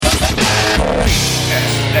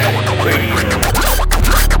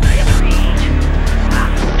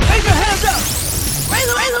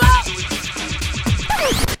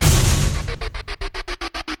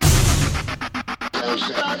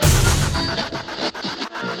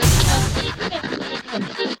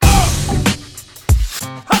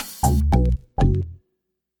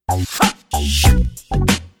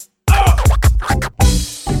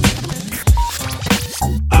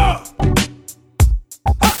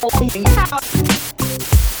Hey,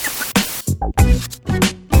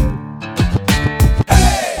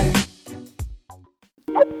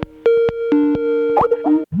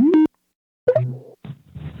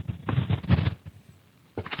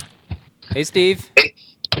 Steve.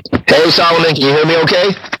 Hey, Solomon, can you hear me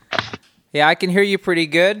okay? Yeah, I can hear you pretty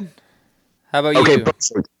good. How about you? Okay,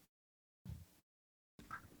 perfect.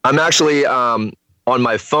 I'm actually on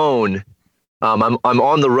my phone. I'm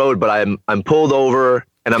on the road, but I'm pulled over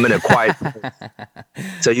and I'm in a quiet place.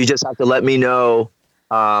 So you just have to let me know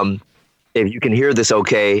if you can hear this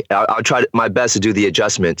okay. I'll try my best to do the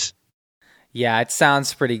adjustments. Yeah, it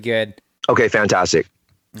sounds pretty good. Okay, fantastic.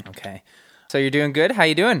 Okay. So you're doing good? How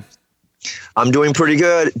you doing? I'm doing pretty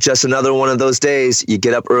good. Just another one of those days. You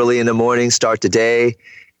get up early in the morning, start the day,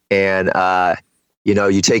 and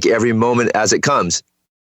you take every moment as it comes.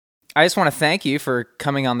 I just want to thank you for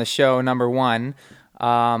coming on the show, number one.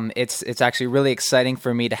 It's actually really exciting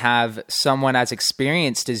for me to have someone as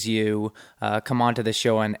experienced as you come onto the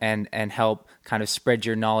show and help kind of spread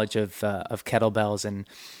your knowledge of kettlebells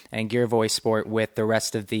and gear voice sport with the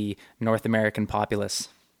rest of the North American populace.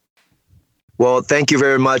 Well, thank you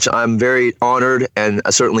very much. I'm very honored and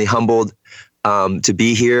certainly humbled to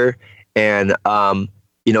be here. And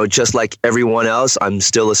just like everyone else, I'm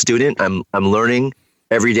still a student. I'm learning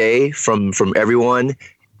every day from everyone.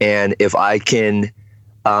 And if I can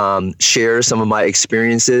share some of my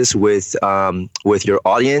experiences with your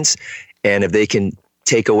audience, and if they can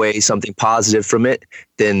take away something positive from it,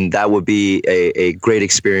 then that would be a great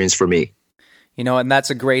experience for me. And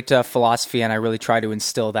that's a great philosophy, and I really try to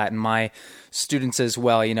instill that in my students as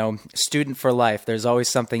well. Student for life. There's always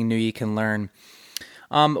something new you can learn.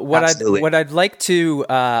 What I'd like to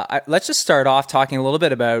let's just start off talking a little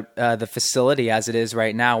bit about the facility as it is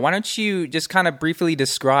right now. Why don't you just kind of briefly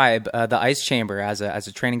describe the ice chamber as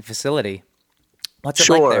a training facility? What's it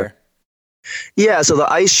like there? Yeah, so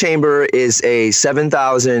the ice chamber is a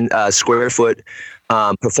 7,000 square foot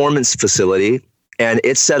performance facility, and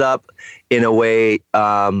it's set up in a way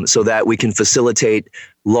so that we can facilitate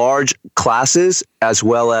large classes as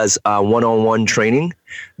well as one-on-one training.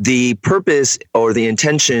 The purpose or the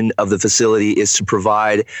intention of the facility is to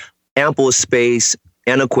provide ample space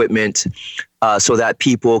and equipment so that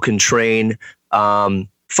people can train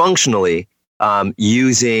functionally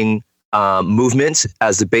using movement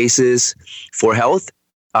as the basis for health,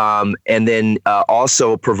 and then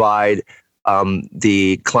also provide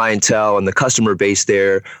the clientele and the customer base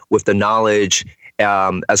there with the knowledge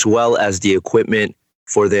as well as the equipment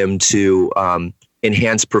for them to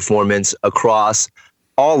enhance performance across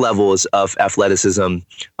all levels of athleticism.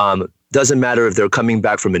 Doesn't matter if they're coming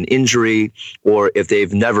back from an injury or if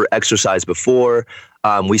they've never exercised before.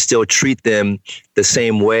 We still treat them the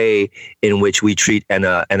same way in which we treat an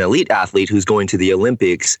elite athlete who's going to the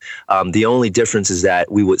Olympics. The only difference is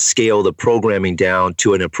that we would scale the programming down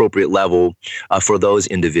to an appropriate level for those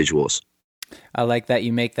individuals. I like that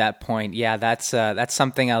you make that point. Yeah, that's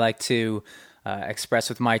something I like to express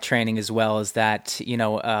with my training as well, is that,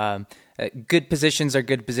 good positions are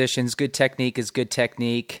good positions. Good technique is good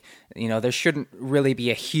technique. There shouldn't really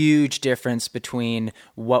be a huge difference between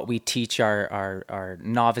what we teach our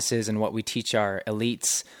novices and what we teach our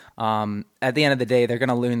elites. At the end of the day, they're going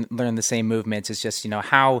to learn the same movements. It's just,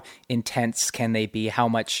 how intense can they be? How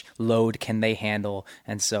much load can they handle?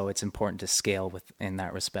 And so it's important to scale in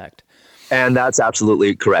that respect. And that's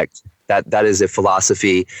absolutely correct. That is a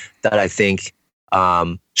philosophy that I think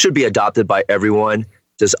should be adopted by everyone.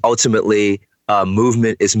 Just ultimately,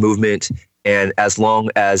 movement is movement. And as long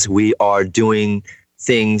as we are doing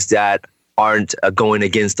things that aren't going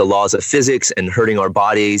against the laws of physics and hurting our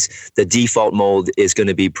bodies, the default mode is going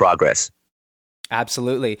to be progress.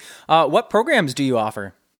 Absolutely. What programs do you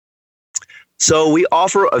offer? So we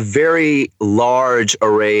offer a very large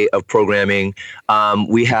array of programming.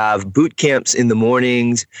 We have boot camps in the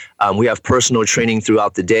mornings. We have personal training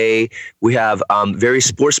throughout the day. We have very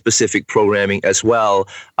sport-specific programming as well,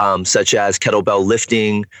 such as kettlebell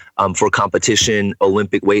lifting for competition,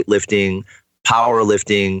 Olympic weightlifting,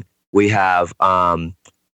 powerlifting. We have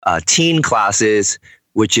teen classes,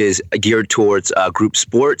 which is geared towards group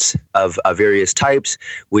sports of various types.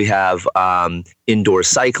 We have indoor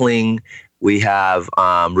cycling. We have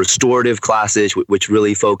restorative classes, which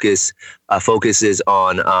really focuses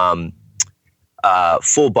on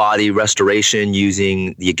full body restoration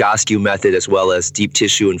using the Egoscue method as well as deep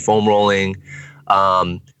tissue and foam rolling.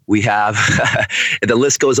 We have, the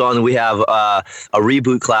list goes on. We have a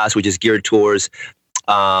reboot class, which is geared towards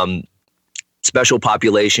special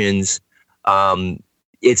populations.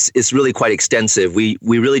 It's really quite extensive. We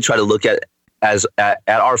really try to look at at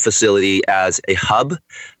our facility as a hub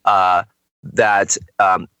that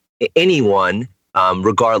anyone,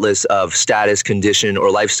 regardless of status, condition,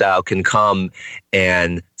 or lifestyle, can come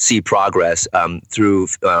and see progress through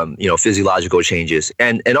physiological changes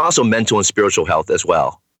and also mental and spiritual health as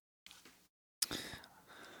well.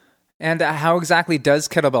 And how exactly does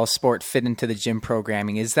kettlebell sport fit into the gym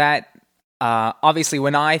programming? Is that obviously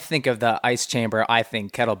when I think of the ice chamber, I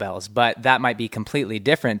think kettlebells, but that might be completely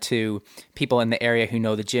different to people in the area who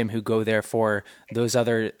know the gym, who go there for those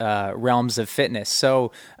other realms of fitness.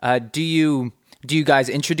 So do you guys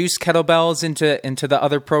introduce kettlebells into the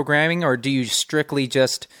other programming, or do you strictly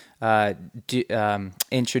just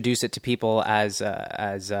introduce it to people as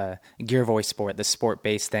a gear voice sport, the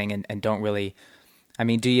sport-based thing, and don't really,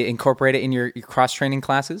 do you incorporate it in your cross-training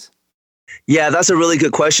classes? Yeah, that's a really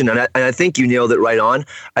good question. And I think you nailed it right on.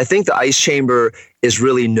 I think the ice chamber is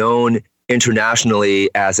really known internationally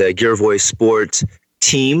as a gear voice sport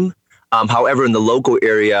team. However, in the local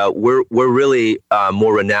area, we're really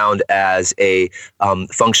more renowned as a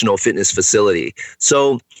functional fitness facility.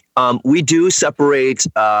 So we do separate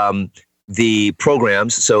the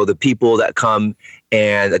programs. So the people that come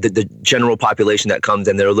and the general population that comes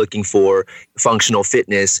and they're looking for functional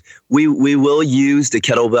fitness, we will use the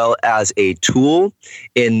kettlebell as a tool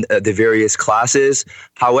in the various classes.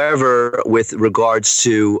 However, with regards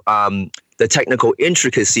to the technical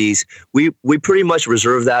intricacies, we pretty much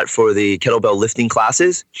reserve that for the kettlebell lifting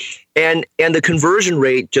classes, and the conversion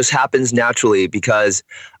rate just happens naturally because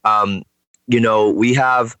we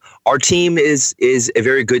have, our team is a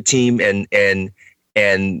very good team and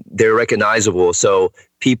they're recognizable. So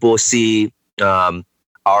people see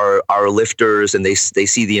our lifters and they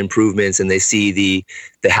see the improvements and they see the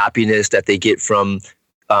happiness that they get from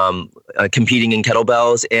competing in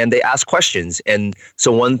kettlebells, and they ask questions. And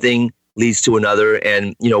so one thing leads to another,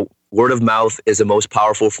 and word of mouth is the most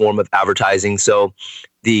powerful form of advertising. So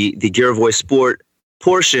the Gear Voice Sport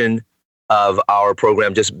portion of our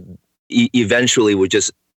program just eventually would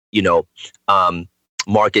just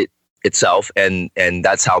market itself, and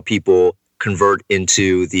that's how people convert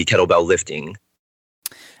into the kettlebell lifting.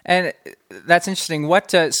 And that's interesting. What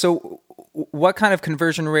kind of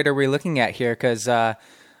conversion rate are we looking at here? Because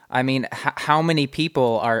how many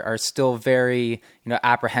people are still very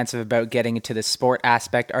apprehensive about getting into the sport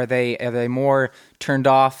aspect? Are they more turned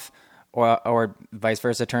off or vice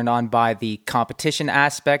versa, turned on by the competition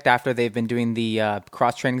aspect after they've been doing the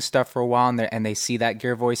cross training stuff for a while and they see that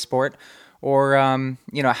Gear Voice Sport? Or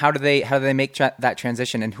how do they make that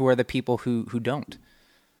transition, and who are the people who don't?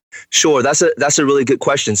 Sure, that's a really good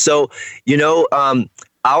question. So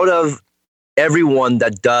out of everyone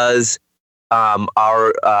that does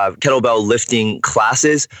our kettlebell lifting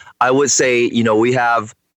classes, I would say we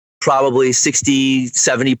have probably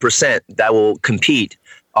 60-70% that will compete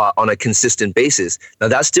on a consistent basis. Now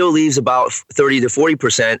that still leaves about 30 to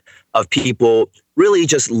 40% of people really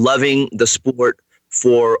just loving the sport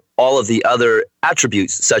for all of the other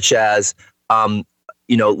attributes, such as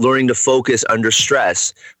learning to focus under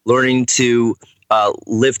stress, learning to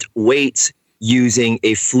lift weights using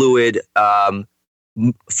a fluid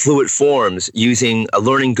forms, using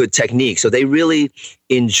learning good technique. So they really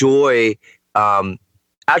enjoy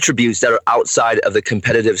attributes that are outside of the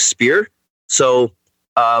competitive sphere. So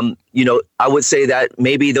I would say that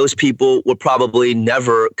maybe those people will probably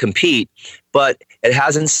never compete, but it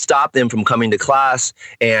hasn't stopped them from coming to class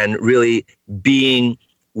and really being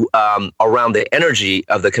around the energy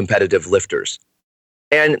of the competitive lifters.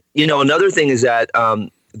 And, another thing is that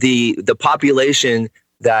the population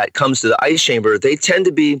that comes to the ice chamber, they tend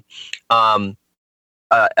to be an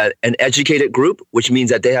educated group, which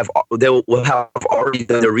means that they will have already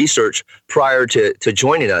done their research prior to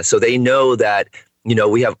joining us. So they know that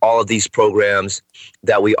we have all of these programs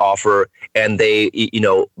that we offer, and they,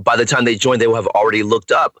 by the time they join, they will have already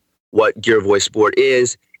looked up what Gear Voice Sport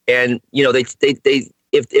is. And,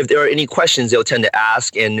 if there are any questions, they'll tend to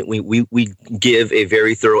ask, and we give a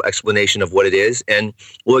very thorough explanation of what it is. And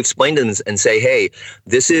we'll explain to them and say, hey,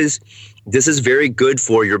 this is very good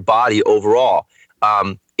for your body overall.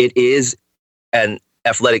 It is an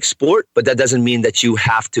athletic sport, but that doesn't mean that you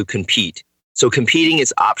have to compete. So competing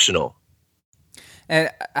is optional. And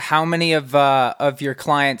how many of your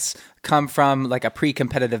clients come from like a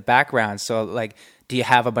pre-competitive background? So do you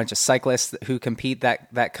have a bunch of cyclists who compete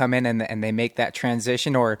that come in and they make that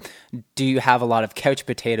transition? Or do you have a lot of couch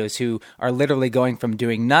potatoes who are literally going from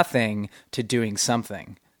doing nothing to doing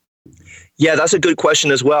something? Yeah, that's a good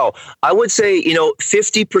question as well. I would say,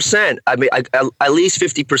 50%, at least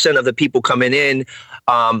 50% of the people coming in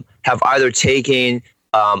have either taken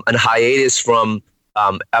a hiatus from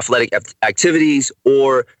athletic activities,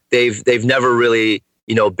 or they've never really,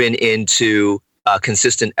 been into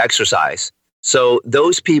consistent exercise. So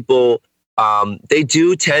those people, they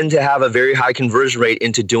do tend to have a very high conversion rate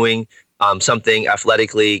into doing something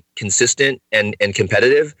athletically consistent and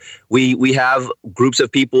competitive. We have groups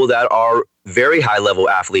of people that are very high level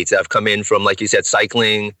athletes that have come in from, like you said,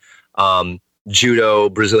 cycling, judo,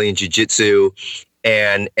 Brazilian jiu-jitsu,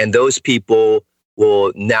 and those people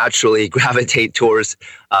will naturally gravitate towards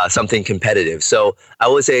something competitive. So I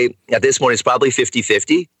would say at this point, it's probably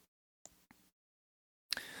 50-50.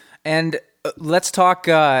 And let's talk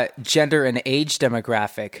gender and age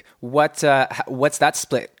demographic. What's that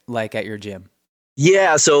split like at your gym?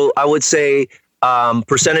 Yeah, so I would say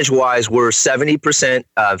percentage-wise, we're 70%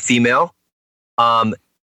 female.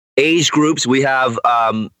 Age groups, we have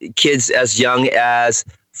kids as young as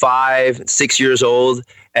 5, 6 years old,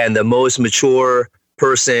 and the most mature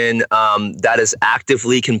person that is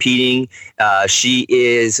actively competing, she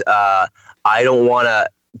is,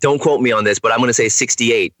 don't quote me on this, but I'm going to say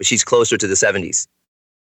 68, but she's closer to the 70s.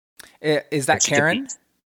 Is that Karen?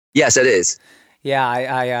 Yes, it is. Yeah,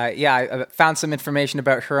 I found some information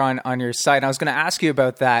about her on your site. I was going to ask you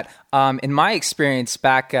about that. In my experience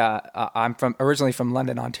back, I'm originally from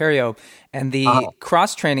London, Ontario, and the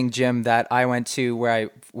cross-training gym that I went to where I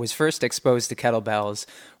was first exposed to kettlebells,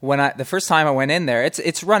 the first time I went in there,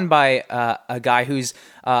 it's run by a guy who's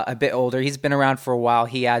a bit older. He's been around for a while.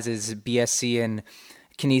 He has his BSc in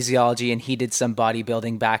kinesiology, and he did some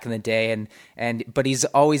bodybuilding back in the day, but he's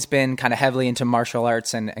always been kind of heavily into martial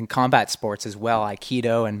arts and combat sports as well,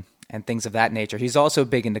 Aikido and things of that nature. He's also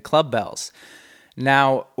big into club bells.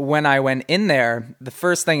 Now, when I went in there, the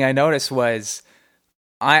first thing I noticed was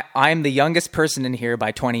I'm the youngest person in here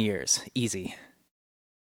by 20 years, easy.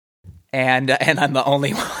 And I'm the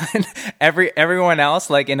only one. Everyone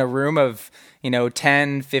else, like in a room of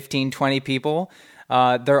 10, 15, 20 people,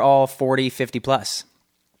 they're all 40, 50 plus.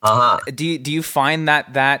 Do you find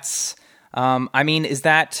that's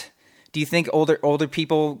do you think older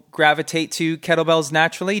people gravitate to kettlebells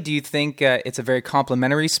naturally? Do you think it's a very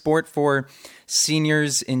complementary sport for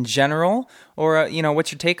seniors in general, or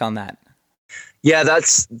what's your take on that? Yeah,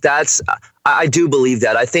 I do believe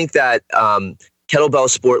that. I think that kettlebell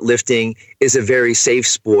sport lifting is a very safe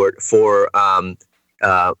sport for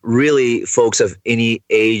really folks of any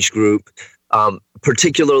age group,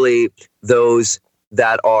 particularly those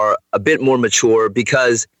that are a bit more mature,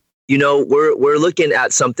 because we're looking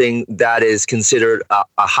at something that is considered a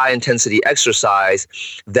high intensity exercise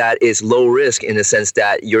that is low risk, in the sense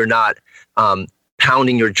that you're not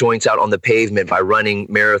pounding your joints out on the pavement by running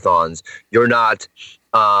marathons. You're not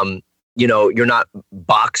you're not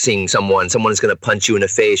boxing someone. Someone's going to punch you in the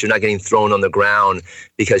face. You're not getting thrown on the ground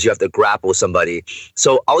because you have to grapple somebody.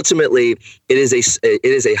 So ultimately, it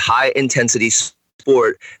is a high intensity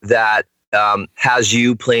sport that has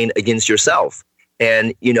you playing against yourself.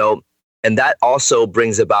 And, and that also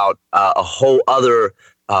brings about a whole other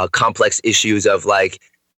complex issues of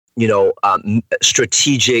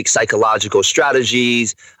strategic psychological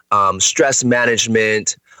strategies, stress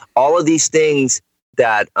management, all of these things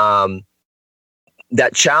that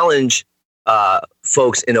that challenge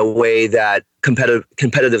folks in a way that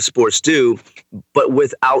competitive sports do, but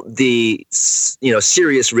without the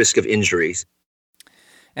serious risk of injuries.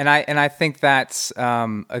 And I think that's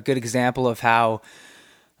a good example of how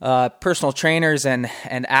personal trainers and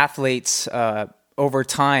athletes over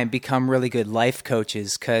time become really good life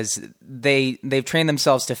coaches, because they've trained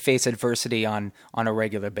themselves to face adversity on a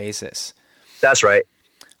regular basis. That's right.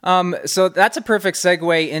 So that's a perfect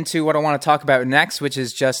segue into what I want to talk about next, which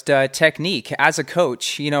is just technique. As a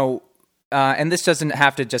coach, and this doesn't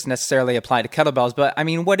have to just necessarily apply to kettlebells, but I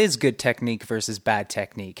mean, what is good technique versus bad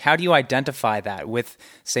technique? How do you identify that with,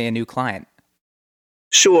 say, a new client?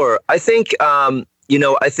 Sure. I think, I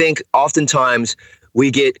think oftentimes we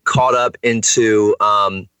get caught up into,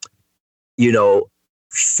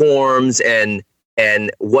 forms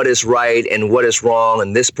and what is right and what is wrong.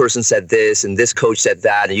 And this person said this and this coach said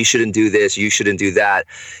that, and you shouldn't do this, you shouldn't do that.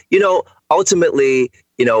 Ultimately,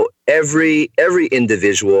 every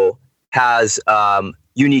individual has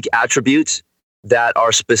unique attributes that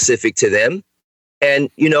are specific to them. And,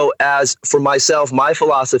 as for myself, my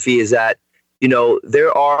philosophy is that,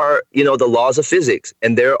 there are, the laws of physics,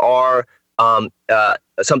 and there are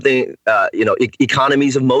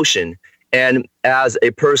economies of motion. And as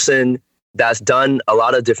a person that's done a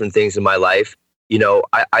lot of different things in my life,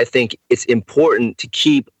 I think it's important to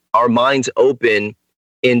keep our minds open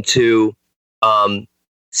into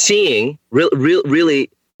seeing, really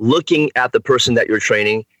looking at the person that you're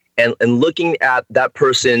training and looking at that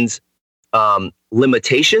person's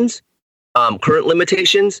limitations, current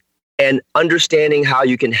limitations, and understanding how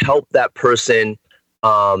you can help that person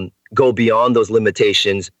go beyond those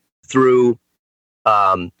limitations through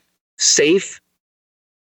safe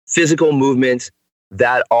physical movements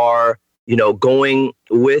that are, going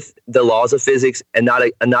with the laws of physics and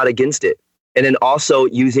not against it. And then also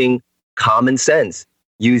using common sense,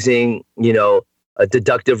 using, a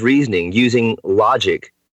deductive reasoning, using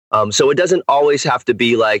logic. So it doesn't always have to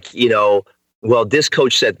be like, well, this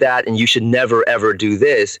coach said that and you should never, ever do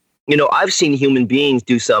this. I've seen human beings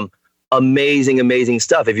do some amazing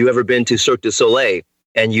stuff. Have you ever been to Cirque du Soleil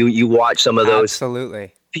and you watch some of those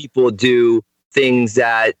Absolutely. people do things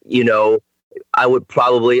that, I would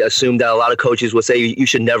probably assume that a lot of coaches will say you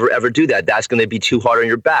should never, ever do that. That's going to be too hard on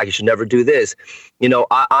your back. You should never do this.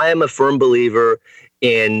 I am a firm believer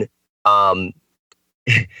in the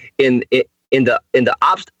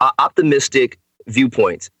optimistic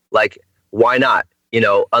viewpoints. Like, why not?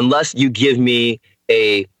 Unless you give me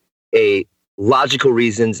a logical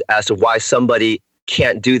reasons as to why somebody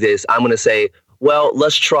can't do this, I'm going to say, well,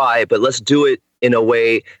 let's try, but let's do it in a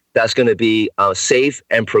way that's going to be safe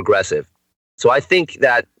and progressive. So I think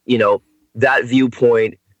that, that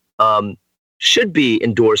viewpoint should be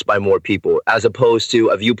endorsed by more people, as opposed to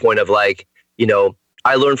a viewpoint of like,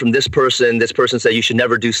 I learned from this person said you should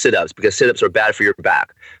never do sit-ups because sit-ups are bad for your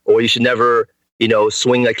back, or you should never,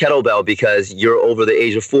 swing a kettlebell because you're over the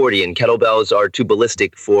age of 40 and kettlebells are too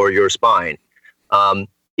ballistic for your spine.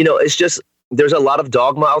 It's just, there's a lot of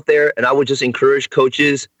dogma out there, and I would just encourage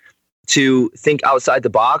coaches to think outside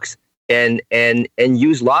the box and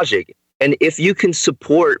use logic. And if you can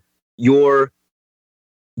support your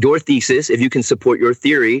thesis, if you can support your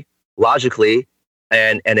theory logically,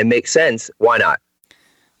 and it makes sense, why not?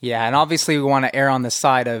 Yeah, and obviously we want to err on the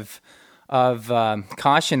side of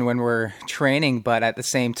caution when we're training, but at the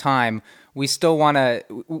same time, we don't want to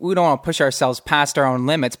push ourselves past our own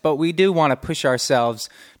limits, but we do want to push ourselves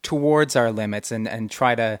towards our limits and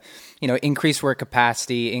try to, increase work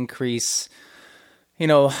capacity, increase,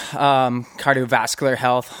 cardiovascular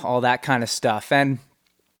health, all that kind of stuff. And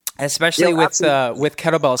especially with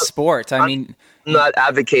kettlebell sport, I'm not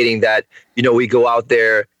advocating that, we go out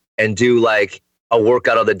there and do like a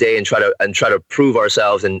workout of the day and try to prove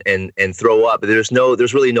ourselves and throw up.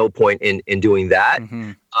 There's really no point in doing that.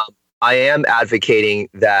 Mm-hmm. I am advocating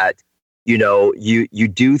that, you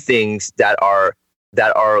do things that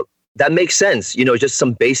make sense, just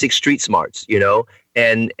some basic street smarts,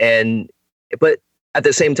 but at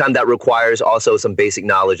the same time, that requires also some basic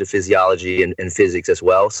knowledge of physiology and physics as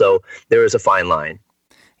well. So there is a fine line.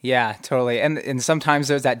 Yeah, totally. And sometimes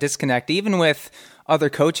there's that disconnect, even with other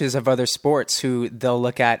coaches of other sports who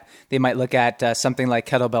they might look at something like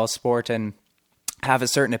kettlebell sport and have a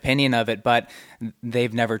certain opinion of it, but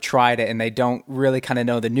they've never tried it and they don't really kind of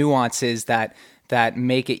know the nuances that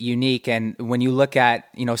make it unique. And when you look at,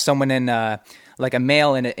 someone in like a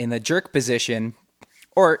male in the jerk position,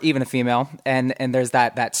 or even a female, and there's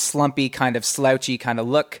that slumpy kind of slouchy kind of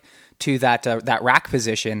look to that rack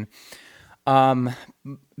position.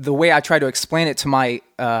 The way I try to explain it to my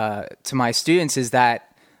students is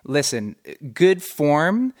that, listen, good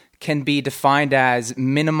form can be defined as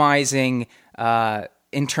minimizing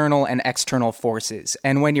internal and external forces,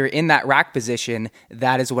 and when you're in that rack position,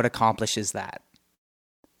 that is what accomplishes that.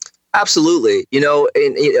 Absolutely,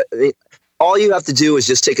 all you have to do is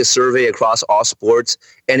just take a survey across all sports.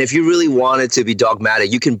 And if you really wanted to be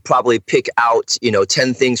dogmatic, you can probably pick out,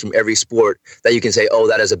 10 things from every sport that you can say, oh,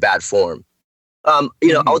 that is a bad form.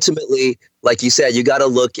 Ultimately, like you said, you got to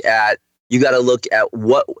look at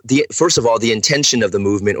what first of all, the intention of the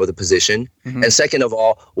movement or the position. Mm-hmm. And second of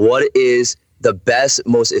all, what is the best,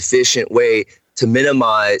 most efficient way to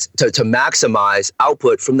maximize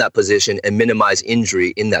output from that position and minimize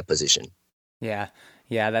injury in that position. Yeah,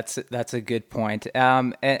 that's a good point.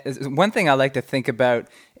 One thing I like to think about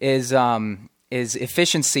is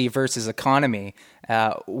efficiency versus economy.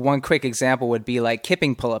 One quick example would be like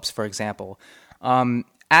kipping pull-ups, for example.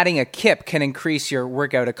 Adding a kip can increase your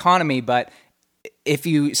workout economy, but if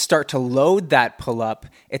you start to load that pull-up,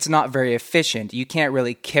 it's not very efficient. You can't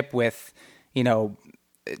really kip with,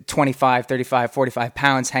 25, 35, 45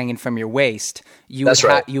 pounds hanging from your waist. You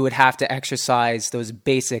would have to exercise those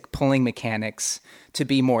basic pulling mechanics to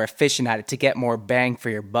be more efficient at it, to get more bang for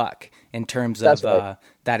your buck in terms of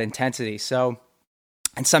that intensity. So,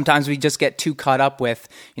 and sometimes we just get too caught up with,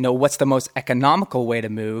 what's the most economical way to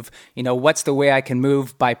move? What's the way I can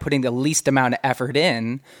move by putting the least amount of effort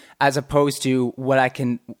in, as opposed to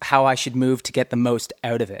how I should move to get the most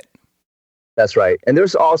out of it. That's right. And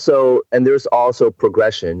there's also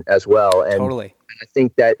progression as well. And Totally. I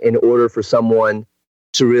think that in order for someone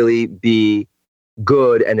to really be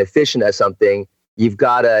good and efficient at something, you've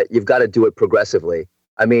got to do it progressively.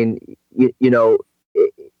 I mean, I-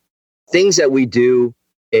 things that we do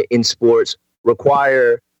in sports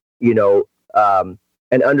require, you know,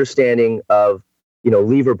 an understanding of,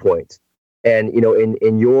 lever points. And,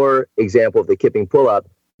 in your example of the kipping pull up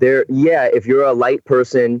there, yeah, if you're a light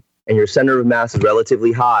person and your center of mass is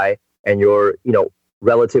relatively high and you're,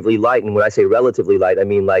 relatively light. And when I say relatively light, I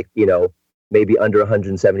mean like, maybe under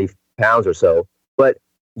 170 pounds or so. But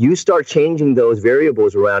you start changing those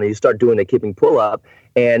variables around and you start doing a kipping pull up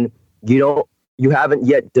and you haven't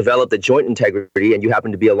yet developed the joint integrity and you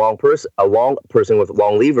happen to be a long person with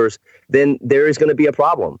long levers, then there is going to be a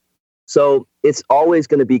problem. So it's always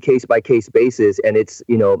going to be case by case basis. And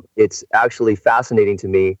it's actually fascinating to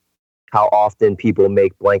me how often people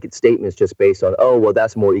make blanket statements just based on, oh, well,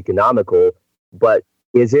 that's more economical. But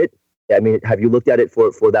is it? I mean, have you looked at it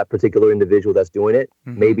for that particular individual that's doing it?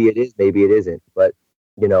 Mm-hmm. Maybe it is, maybe it isn't. But,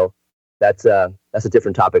 that's a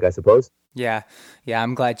different topic, I suppose. Yeah.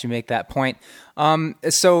 I'm glad you make that point.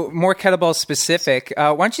 So more kettlebell specific,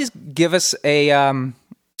 why don't you just give us an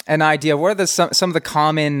idea? What are some of the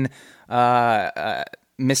common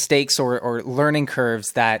mistakes or learning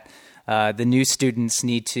curves that the new students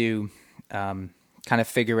need to kind of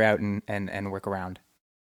figure out and work around?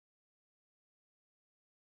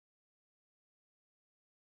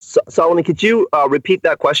 Solomon, could you repeat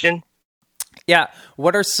that question? Yeah.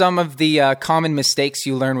 What are some of the common mistakes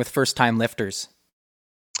you learn with first-time lifters?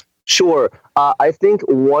 Sure. I think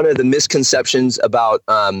one of the misconceptions about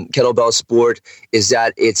kettlebell sport is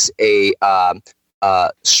that it's a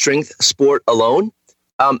strength sport alone.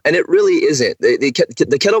 And it really isn't. The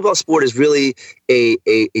kettlebell sport is really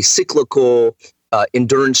a cyclical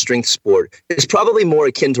endurance strength sport. It's probably more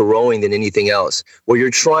akin to rowing than anything else, where you're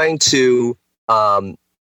trying to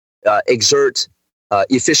exert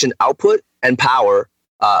efficient output and power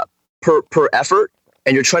per effort,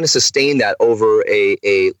 and you're trying to sustain that over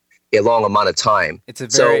a long amount of time. It's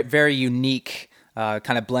a very unique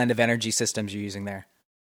kind of blend of energy systems you're using there.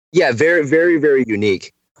 Yeah, very, very, very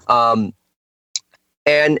unique. And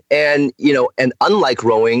unlike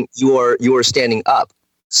rowing, you are standing up.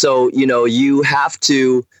 So, you have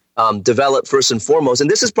to develop first and foremost, and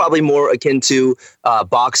this is probably more akin to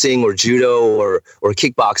boxing or judo or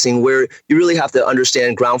kickboxing, where you really have to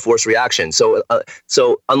understand ground force reaction. So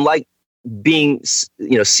unlike being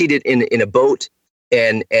seated in a boat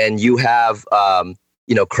and you have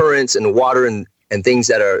currents and water and things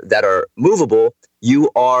that are movable,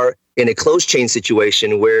 you are in a closed chain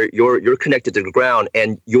situation where you're connected to the ground,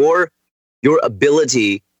 and your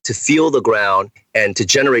ability to feel the ground and to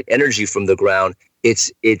generate energy from the ground,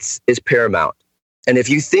 it's paramount. And if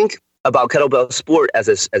you think about kettlebell sport as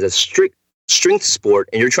a strict strength sport,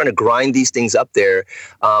 and you're trying to grind these things up there,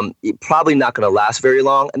 you're probably not going to last very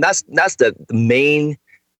long. And that's the main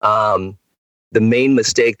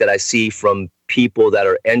mistake that I see from people that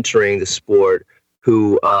are entering the sport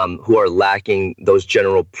who are lacking those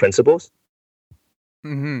general principles.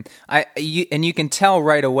 Mm-hmm. You can tell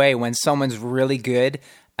right away when someone's really good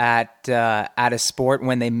at a sport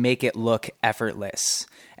when they make it look effortless,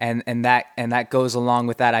 and that goes along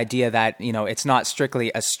with that idea that it's not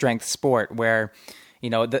strictly a strength sport where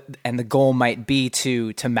the goal might be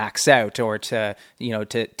to max out or to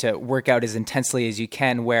work out as intensely as you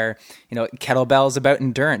can, where kettlebell is about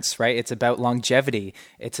endurance, right? It's about longevity,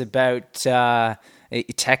 it's about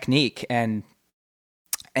technique, and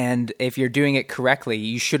if you're doing it correctly,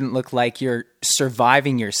 you shouldn't look like you're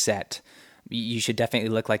surviving your set. You should definitely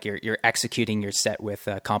look like you're executing your set with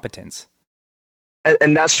competence.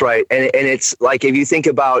 And that's right. And it's like, if you think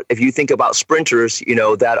about sprinters,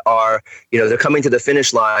 that are, they're coming to the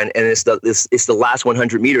finish line, and it's the last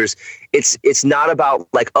 100 meters. It's not about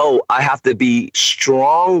like, oh, I have to be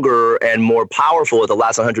stronger and more powerful at the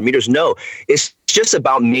last 100 meters. No, it's just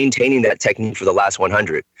about maintaining that technique for the last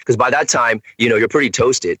 100. Because by that time, you're pretty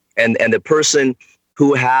toasted. And the person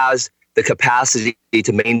who has the capacity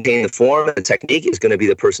to maintain the form and the technique is going to be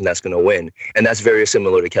the person that's going to win. And that's very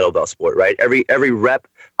similar to kettlebell sport, right? Every rep,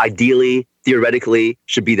 ideally, theoretically,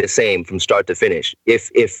 should be the same from start to finish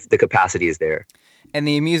if the capacity is there. And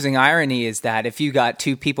the amusing irony is that if you got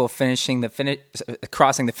two people crossing the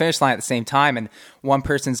finish line at the same time, and one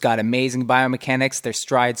person's got amazing biomechanics, their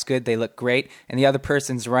stride's good, they look great, and the other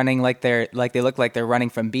person's running like they look like they're running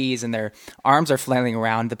from bees and their arms are flailing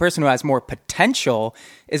around, the person who has more potential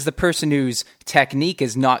is the person whose technique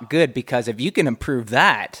is not good, because if you can improve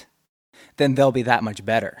that, then they'll be that much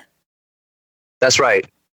better. That's right.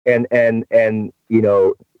 and to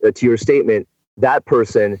your statement, that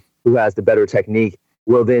person who has the better technique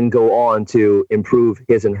will then go on to improve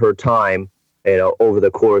his and her time, over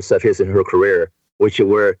the course of his and her career, which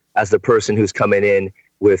were as the person who's coming in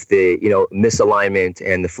with the, misalignment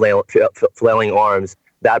and the flailing arms,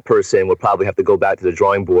 that person would probably have to go back to the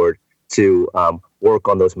drawing board to work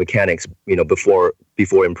on those mechanics, before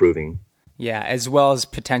improving. Yeah, as well as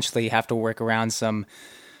potentially have to work around some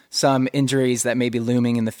injuries that may be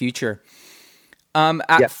looming in the future.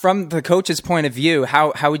 From the coach's point of view,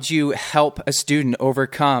 how would you help a student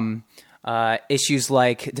overcome issues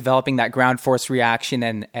like developing that ground force reaction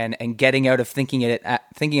and getting out of thinking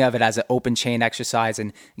of it as an open chain exercise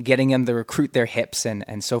and getting them to recruit their hips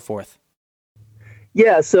and so forth?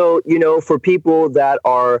 Yeah, so for people that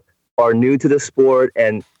are new to the sport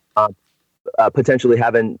and potentially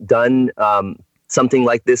haven't done something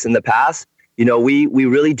like this in the past, we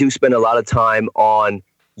really do spend a lot of time on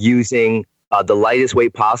using the lightest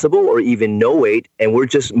weight possible, or even no weight, and we're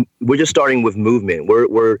just starting with movement.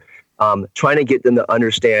 We're trying to get them to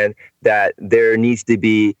understand that there needs to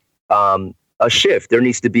be a shift. There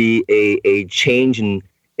needs to be a change in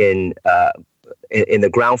the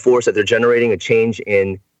ground force that they're generating, a change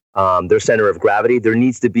in their center of gravity. There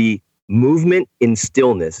needs to be movement in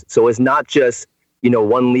stillness. So it's not just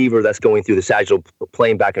one lever that's going through the sagittal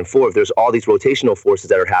plane back and forth. There's all these rotational forces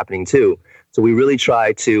that are happening too. So we really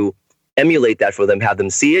try to emulate that for them, have them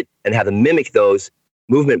see it, and have them mimic those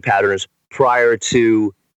movement patterns prior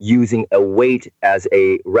to using a weight as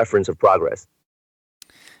a reference of progress.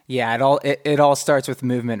 Yeah, it all starts with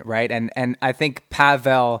movement, right? And I think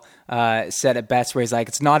Pavel said it best, where he's like,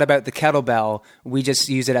 it's not about the kettlebell. We just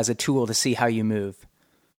use it as a tool to see how you move.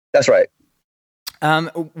 That's right.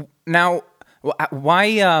 Now,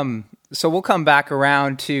 why? So we'll come back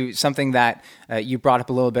around to something that you brought up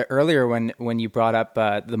a little bit earlier when you brought up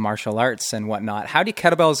the martial arts and whatnot. How do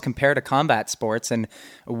kettlebells compare to combat sports, and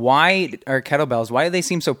why do they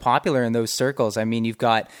seem so popular in those circles? I mean, you've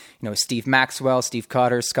got Steve Maxwell, Steve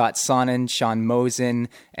Cotter, Scott Sonnen, Sean Mosen,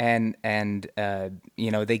 and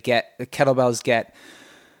kettlebells get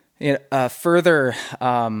further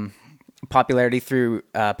popularity through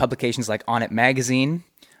publications like On It Magazine.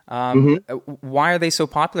 Why are they so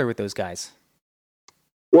popular with those guys?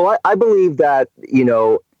 Well, I believe that,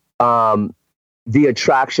 the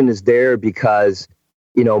attraction is there because,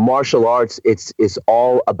 martial arts, it's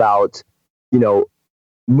all about,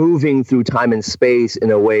 moving through time and space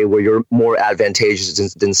in a way where you're more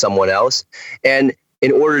advantageous than someone else. And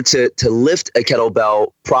in order to lift a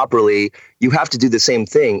kettlebell properly, you have to do the same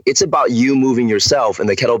thing. It's about you moving yourself, and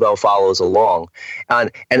the kettlebell follows along.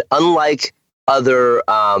 And unlike other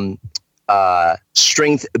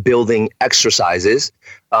strength building exercises,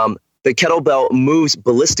 the kettlebell moves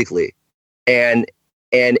ballistically, and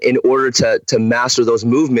in order to master those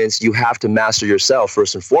movements, you have to master yourself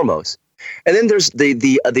first and foremost. And then there's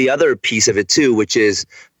the other piece of it too, which is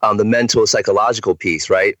the mental psychological piece,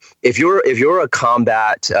 right? If you're a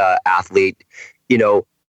combat athlete,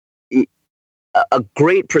 a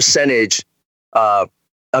great percentage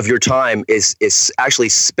of your time is actually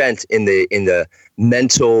spent in the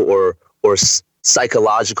mental or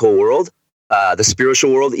psychological world, the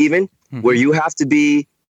spiritual world even, where you have to be,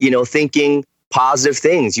 thinking positive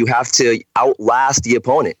things. You have to outlast the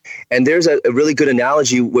opponent. And there's a really good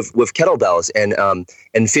analogy with kettlebells.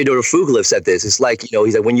 And Fyodor Fuglev said this. It's like,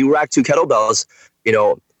 he said, when you rack two kettlebells,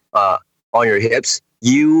 on your hips,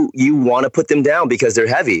 you want to put them down because they're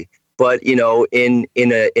heavy. But, in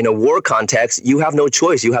a war context, you have no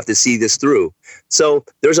choice. You have to see this through. So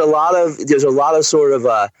there's a lot of sort of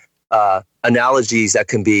analogies that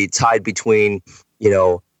can be tied between,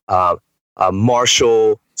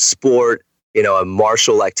 martial sport,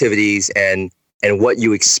 martial activities and what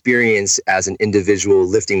you experience as an individual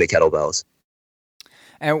lifting the kettlebells.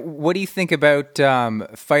 And what do you think about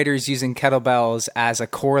fighters using kettlebells as a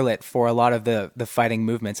correlate for a lot of the fighting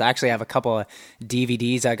movements? I actually have a couple of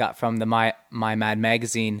DVDs I got from the My Mad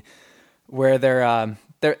magazine where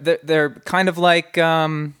they're kind of like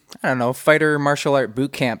fighter martial art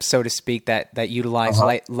boot camps, so to speak, that utilize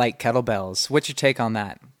light kettlebells. What's your take on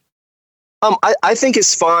that? I think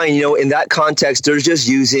it's fine. In that context, they're just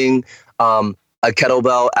using a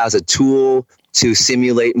kettlebell as a tool to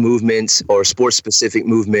simulate movements or sport-specific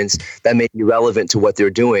movements that may be relevant to what they're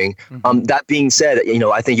doing. That being said,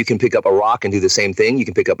 I think you can pick up a rock and do the same thing. You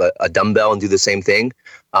can pick up a dumbbell and do the same thing.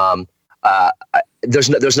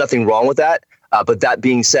 There's nothing wrong with that. But that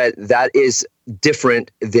being said, that is different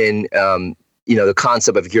than the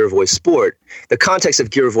concept of gear voice sport. The context of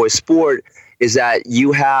gear voice sport is that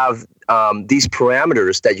you have these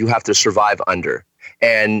parameters that you have to survive under.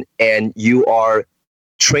 and you are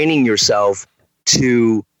training yourself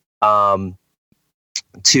to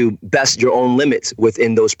best your own limits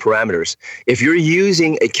within those parameters. If you're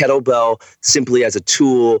using a kettlebell simply as a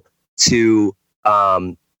tool to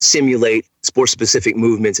simulate sport-specific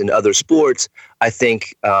movements in other sports, I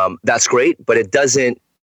think that's great, but it doesn't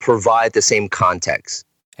provide the same context.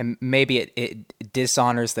 And maybe it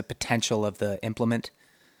dishonors the potential of the implement.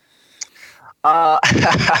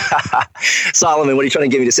 Solomon, what are you trying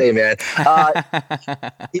to get me to say, man?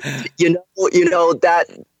 You know that.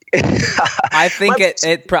 I think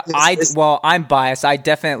I'm biased. I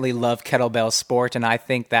definitely love kettlebell sport, and I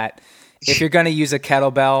think that if you're going to use a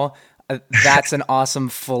kettlebell, that's an awesome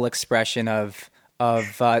full expression of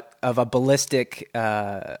a ballistic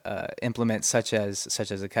implement such as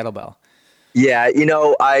a kettlebell. Yeah,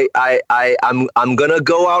 I'm gonna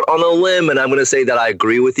go out on a limb and I'm gonna say that I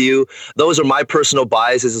agree with you. Those are my personal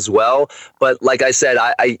biases as well. But like I said,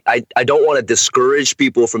 I don't want to discourage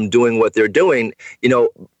people from doing what they're doing.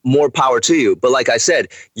 More power to you. But like I said,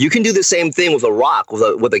 you can do the same thing with a rock,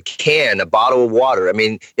 with a can, a bottle of water. I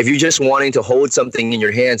mean, if you're just wanting to hold something in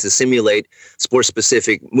your hands to simulate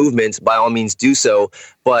sport-specific movements, by all means do so.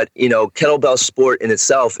 But, kettlebell sport in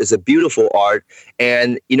itself is a beautiful art.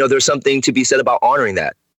 And, there's something to be said about honoring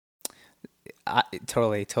that.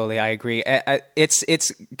 Totally. I agree.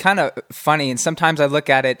 It's kind of funny. And sometimes I look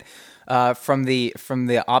at it from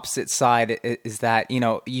the opposite side, is that,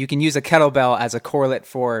 you can use a kettlebell as a correlate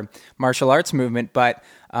for martial arts movement, but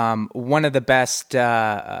one of the best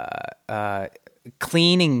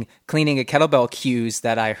cleaning a kettlebell cues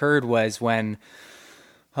that I heard was when,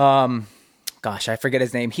 gosh, I forget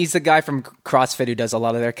his name. He's the guy from CrossFit who does a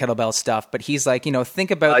lot of their kettlebell stuff, but he's like,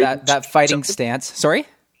 think about that fighting stance. Sorry?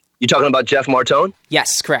 You talking about Jeff Martone?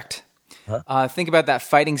 Yes, correct. Huh? Think about that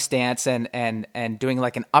fighting stance and doing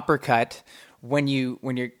like an uppercut when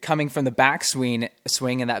you're coming from the back swing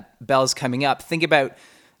and that bell's coming up. Think about,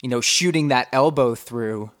 shooting that elbow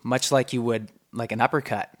through much like you would like an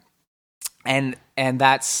uppercut. And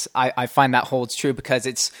that's, I find that holds true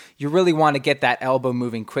because you really want to get that elbow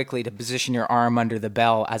moving quickly to position your arm under the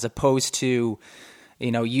bell, as opposed to,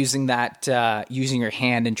 using your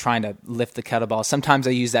hand and trying to lift the kettlebell. Sometimes I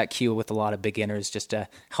use that cue with a lot of beginners just to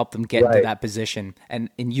help them get into that position and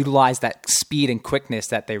utilize that speed and quickness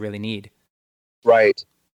that they really need. Right.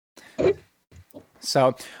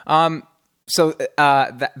 So,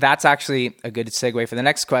 that's actually a good segue for the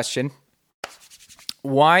next question.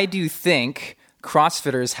 Why do you think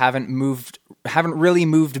CrossFitters haven't really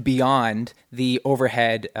moved beyond the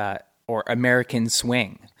overhead or American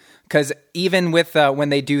swing? Because even with when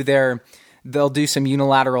they do they'll do some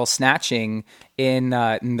unilateral snatching in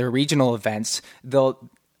their regional events.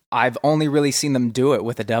 I've only really seen them do it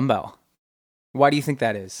with a dumbbell. Why do you think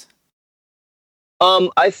that is?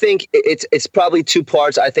 I think it's probably two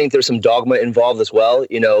parts. I think there's some dogma involved as well.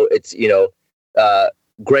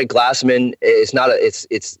 Greg Glassman is not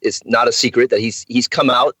a secret that he's come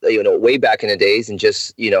out, way back in the days and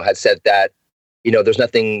just, had said that, there's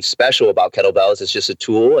nothing special about kettlebells. It's just a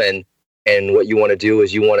tool. And what you want to do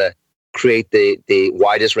is you want to create the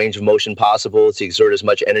widest range of motion possible to exert as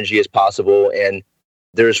much energy as possible. And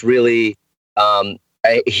there's really,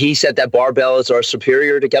 he said that barbells are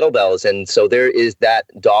superior to kettlebells. And so there is that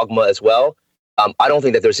dogma as well. I don't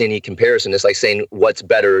think that there's any comparison. It's like saying what's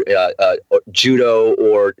better, judo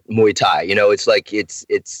or Muay Thai. It's like it's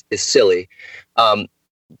silly.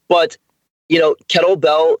 But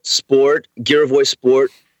kettlebell sport, gear voice sport,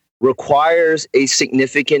 requires a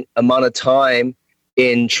significant amount of time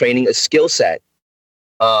in training a skill set.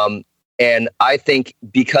 And I think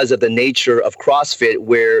because of the nature of CrossFit,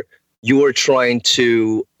 where you are trying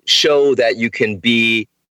to show that you can be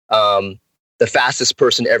the fastest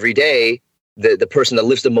person every day, the person that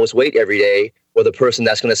lifts the most weight every day, or the person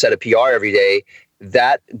that's going to set a PR every day,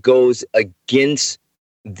 that goes against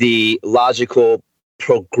the logical,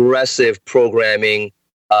 progressive programming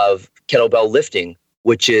of kettlebell lifting,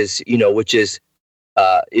 which is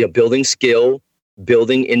building skill,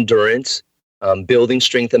 building endurance, building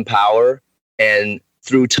strength and power, and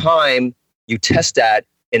through time you test that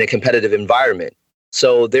in a competitive environment.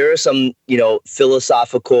 So there are some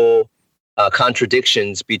philosophical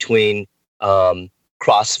contradictions between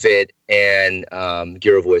CrossFit and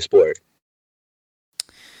Gear Voice sport.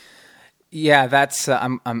 Yeah, that's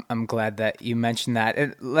I'm glad that you mentioned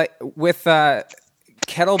that. Like with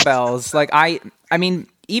kettlebells, like I mean,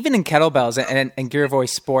 even in kettlebells and Gear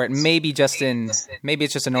Voice sport, maybe it's just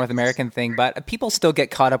a North American thing, but people still get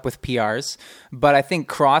caught up with PRs. But I think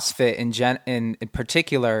CrossFit in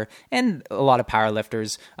particular, and a lot of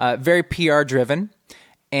powerlifters, very PR driven.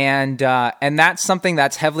 And that's something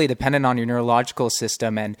that's heavily dependent on your neurological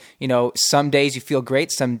system. And, some days you feel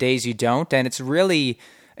great, some days you don't. And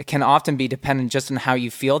it can often be dependent just on how you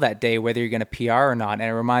feel that day, whether you're going to PR or not. And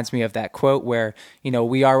it reminds me of that quote where,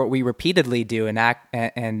 we are what we repeatedly do,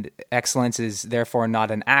 and excellence is therefore not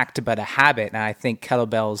an act, but a habit. And I think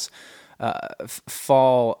kettlebells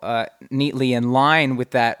fall neatly in line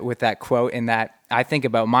with that quote, in that I think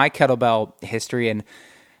about my kettlebell history, and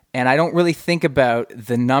I don't really think about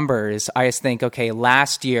the numbers. I just think, okay,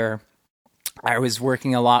 last year I was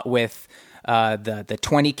working a lot with the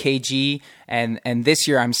 20 kg, and this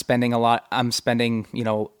year I'm spending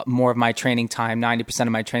more of my training time, 90%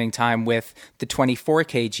 of my training time, with the 24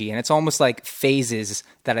 kg, and it's almost like phases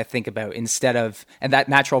that I think about and that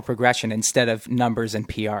natural progression instead of numbers and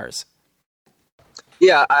PRs.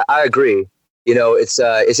 Yeah, I agree.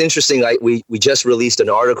 It's interesting. We just released an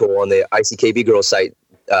article on the ICKB Girls site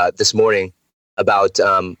this morning about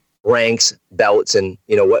ranks, belts, and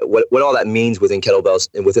what all that means within kettlebells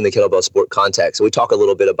and within the kettlebell sport context. So we talk a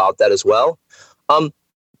little bit about that as well.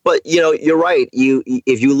 But you're right.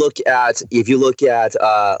 If you look at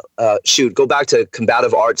go back to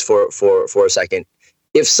combative arts for a second.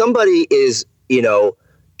 If somebody is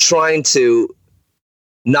trying to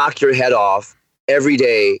knock your head off every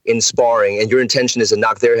day in sparring, and your intention is to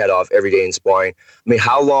knock their head off every day in sparring, I mean,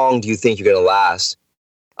 how long do you think you're going to last?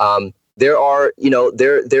 There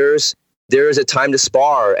is a time to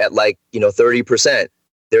spar at 30%.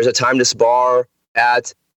 There's a time to spar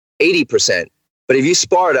at 80%. But if you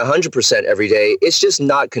spar at 100% every day, it's just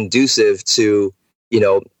not conducive to,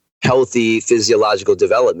 healthy physiological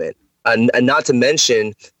development. And not to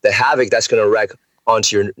mention the havoc that's going to wreak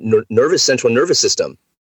onto your central nervous system.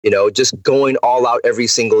 Just going all out every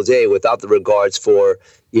single day without the regards for,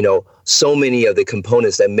 so many of the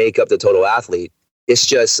components that make up the total athlete. It's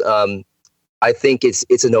just, I think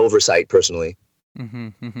it's an oversight personally. Mm-hmm,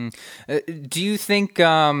 mm-hmm. Do you think,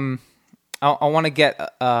 I want to get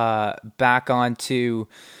back onto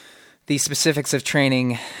the specifics of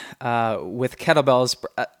training with kettlebells,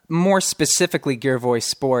 more specifically Gear Voice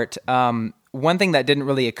Sport. One thing that didn't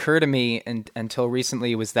really occur to me until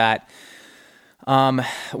recently was that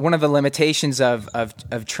one of the limitations of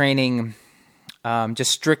training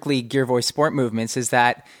just strictly Gear Voice Sport movements is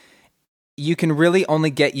that you can really only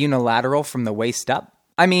get unilateral from the waist up.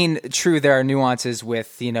 I mean, true, there are nuances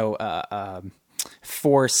with,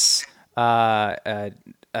 force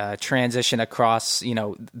transition across,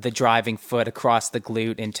 the driving foot across the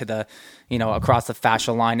glute into the, across the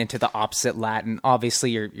fascial line into the opposite lat. And obviously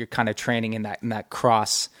you're kind of training in that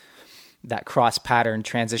cross pattern,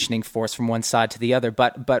 transitioning force from one side to the other.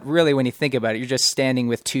 But really, when you think about it, you're just standing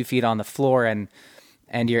with 2 feet on the floor and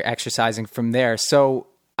you're exercising from there. So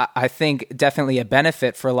I think definitely a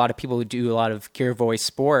benefit for a lot of people who do a lot of Gear Voice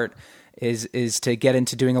Sport is to get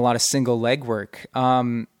into doing a lot of single leg work.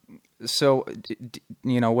 So,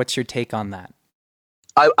 what's your take on that?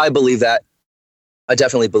 I believe that. I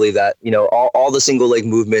definitely believe that. All the single leg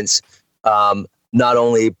movements not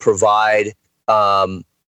only provide, all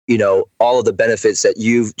of the benefits that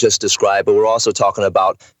you've just described, but we're also talking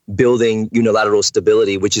about building unilateral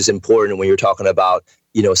stability, which is important when you're talking about,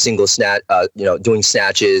 single snatch, doing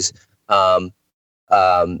snatches, also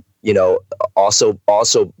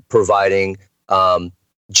providing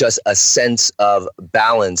just a sense of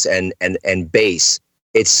balance and base.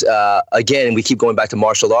 It's, again, we keep going back to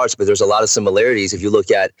martial arts, but there's a lot of similarities. If you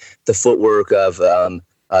look at the footwork of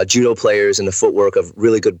judo players and the footwork of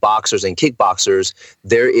really good boxers and kickboxers,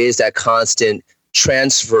 there is that constant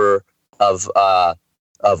transfer of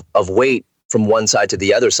weight from one side to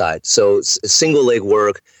the other side. So single leg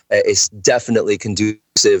work is definitely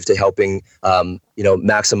conducive to helping,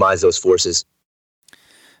 maximize those forces.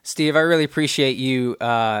 Steve, I really appreciate you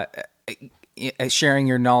sharing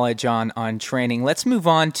your knowledge on training. Let's move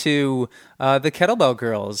on to the kettlebell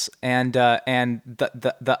girls and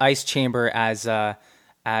the ice chamber as it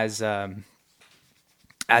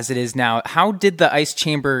is now. How did the ice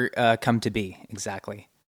chamber come to be exactly?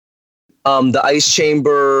 The ice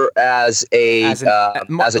chamber as a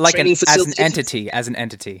training facility, as an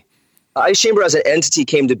entity. Ice chamber as an entity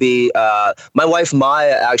came to be. My wife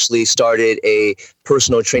Maya actually started a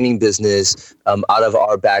personal training business out of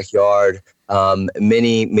our backyard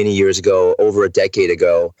many years ago, over a decade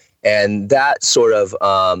ago, and that sort of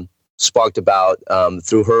sparked about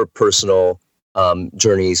through her personal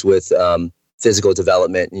journeys with physical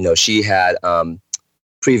development. She had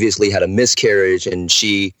previously had a miscarriage, and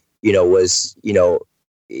she was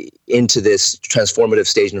into this transformative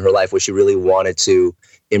stage in her life where she really wanted to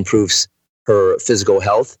improve her physical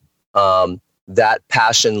health. That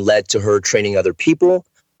passion led to her training other people,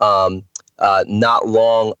 not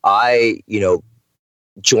long, I,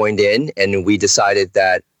 joined in, and we decided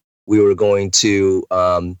that we were going to,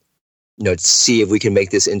 see if we can make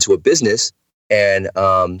this into a business. And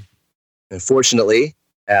unfortunately,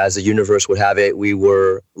 as the universe would have it, we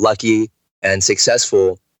were lucky and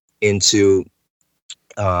successful in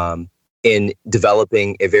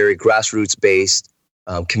developing a very grassroots-based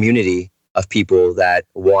community of people that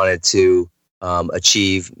wanted to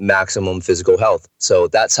achieve maximum physical health. So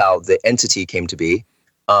that's how the entity came to be.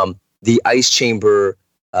 The Ice Chamber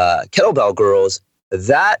Kettlebell Girls,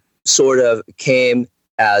 that sort of came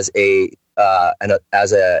as a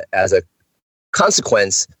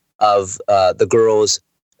consequence of the girls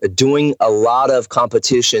doing a lot of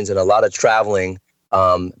competitions and a lot of traveling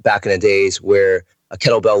back in the days where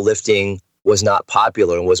kettlebell lifting was not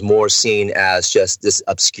popular and was more seen as just this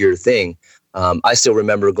obscure thing. I still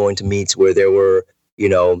remember going to meets where there were,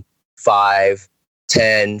 5,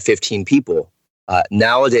 10, 15 people.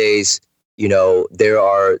 Nowadays, there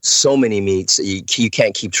are so many meets, you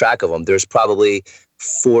can't keep track of them. There's probably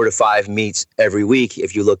 4 to 5 meets every week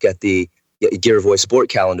if you look at the Gear Voice Sport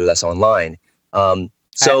calendar that's online.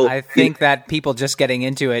 So I think that people just getting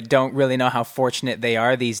into it don't really know how fortunate they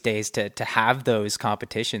are these days to have those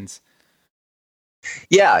competitions.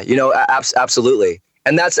 Yeah, absolutely.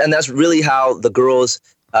 And that's really how the girls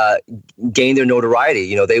gained their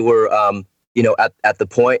notoriety. They were, at the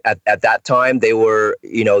point at that time, they were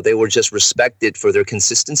just respected for their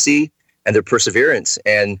consistency and their perseverance.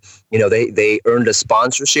 And, they earned a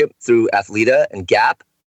sponsorship through Athleta and Gap.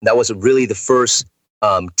 That was really the first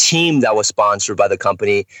team that was sponsored by the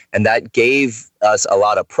company, and that gave us a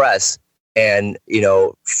lot of press. And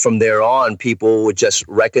from there on, people would just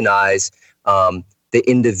recognize the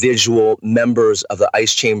individual members of the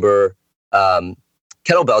Ice Chamber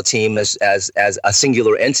kettlebell team as a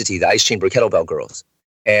singular entity, the Ice Chamber Kettlebell Girls.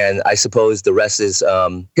 And I suppose the rest is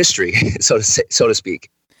history, so to speak.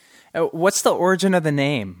 What's the origin of the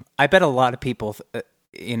name? I bet a lot of people,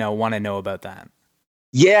 want to know about that.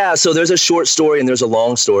 Yeah, so there's a short story and there's a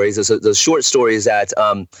long story. The short story is that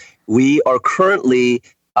we are currently,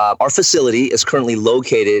 our facility is currently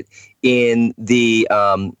located in the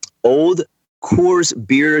old Coors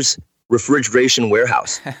Beers refrigeration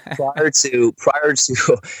warehouse. Prior to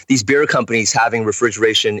these beer companies having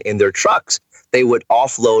refrigeration in their trucks, they would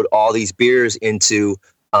offload all these beers into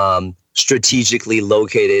strategically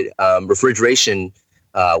located refrigeration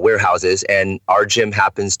warehouses, and our gym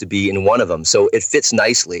happens to be in one of them. So it fits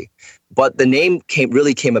nicely. But the name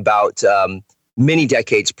came about many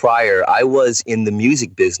decades prior. I was in the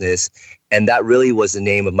music business, and that really was the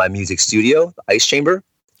name of my music studio, the Ice Chamber.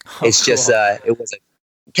 It's cool. Just it was a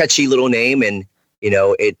catchy little name, and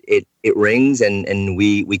it rings, and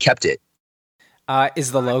we kept it.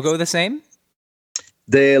 Is the logo the same?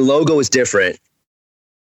 The logo is different.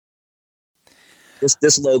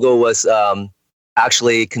 This logo was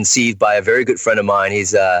actually conceived by a very good friend of mine.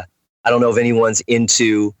 He's I don't know if anyone's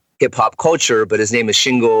into hip hop culture, but his name is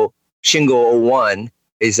Shingo 01.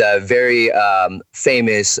 He's a very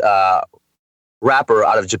famous rapper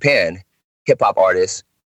out of Japan, hip hop artist,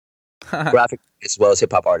 graphic as well as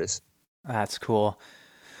hip hop artist. That's cool.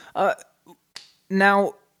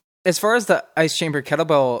 Now, as far as the Ice Chamber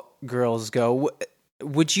Kettlebell Girls go,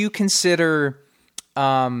 would you consider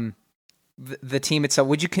the team itself,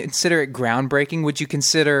 would you consider it groundbreaking? Would you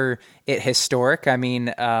consider it historic? I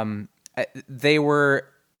mean, they were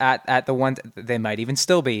at the one, they might even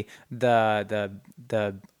still be the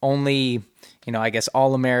only, I guess,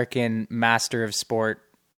 all-American master of sport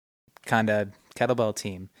kind of kettlebell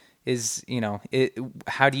team.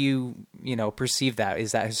 How do you, perceive that?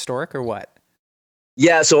 Is that historic or what?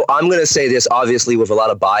 Yeah, so I'm going to say this obviously with a lot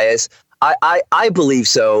of bias. I believe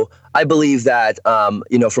so. I believe that,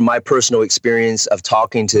 from my personal experience of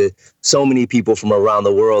talking to so many people from around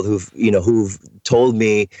the world who've told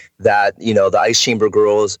me that, the Ice Chamber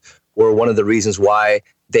Girls were one of the reasons why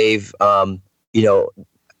they've,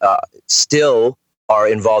 still are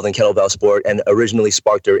involved in kettlebell sport and originally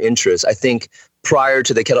sparked their interest. I think prior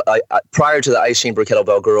to the Ice Chamber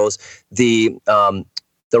Kettlebell Girls, the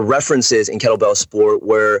references in kettlebell sport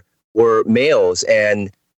were males,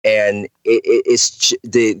 and it's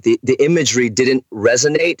the imagery didn't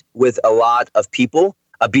resonate with a lot of people,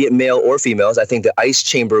 be it male or females. I think the Ice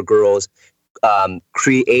Chamber Girls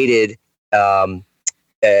created an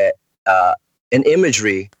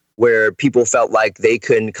imagery where people felt like they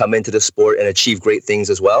can come into the sport and achieve great things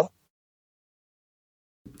as well.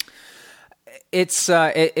 It's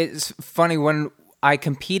funny, when I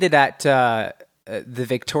competed at the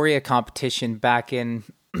Victoria competition back in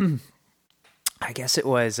I guess it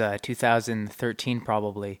was 2013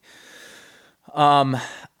 probably.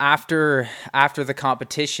 After the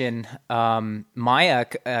competition, Maya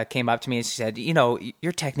came up to me and she said,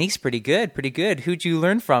 your technique's pretty good. Who'd you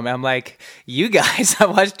learn from? And I'm like, you guys. I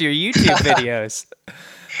watched your YouTube videos.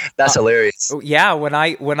 That's hilarious. Yeah, when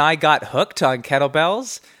I got hooked on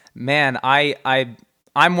kettlebells, man,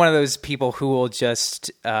 I'm one of those people who will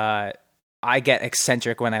just I get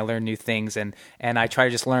eccentric when I learn new things, and I try to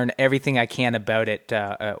just learn everything I can about it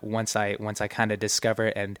once I kind of discover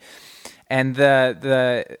it. And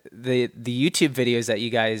the YouTube videos that you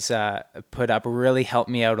guys put up really helped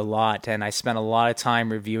me out a lot, and I spent a lot of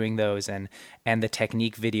time reviewing those and the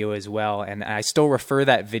technique video as well. And I still refer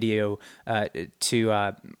that video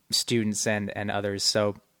to students and others.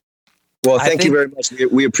 So. Well, thank you very much.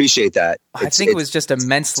 We appreciate that. I think it was just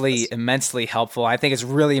immensely helpful. I think it's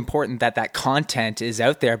really important that content is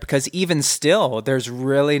out there, because even still, there's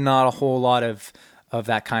really not a whole lot of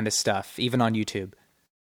that kind of stuff, even on YouTube.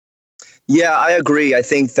 Yeah, I agree. I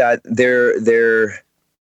think that there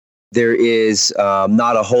is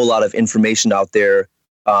not a whole lot of information out there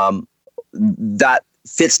that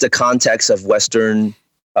fits the context of Western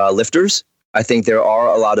lifters. I think there are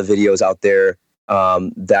a lot of videos out there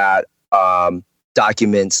that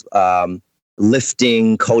documents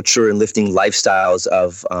lifting culture and lifting lifestyles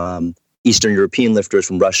of Eastern European lifters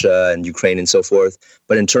from Russia and Ukraine and so forth.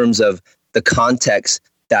 But in terms of the context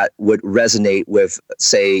that would resonate with,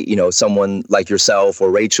 say, someone like yourself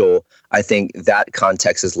or Rachel, I think that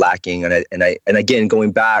context is lacking. And again,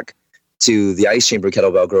 going back to the Ice Chamber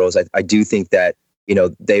Kettlebell Girls, I do think that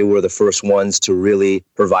they were the first ones to really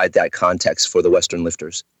provide that context for the Western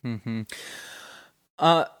lifters. Mm-hmm.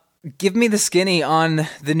 Give me the skinny on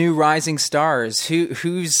the new Rising Stars.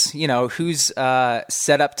 Who's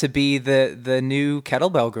set up to be the new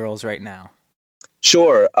Kettlebell Girls right now?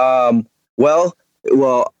 Sure. Well,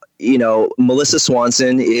 Melissa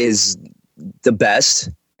Swanson is the best.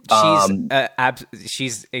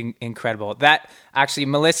 She's incredible. That actually,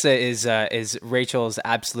 Melissa is Rachel's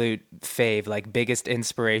absolute fave, like biggest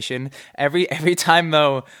inspiration. Every time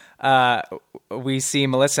though, we see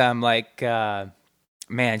Melissa, I'm like,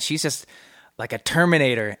 man, she's just like a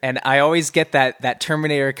Terminator. And I always get that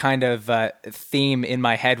Terminator kind of theme in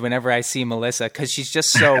my head whenever I see Melissa, because she's just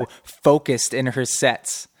so focused in her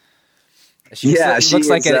sets. She looks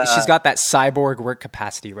like she's got that cyborg work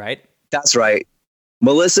capacity, right? That's right.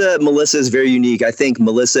 Melissa is very unique. I think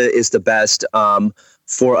Melissa is the best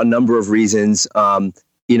for a number of reasons. Again,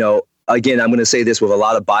 I'm going to say this with a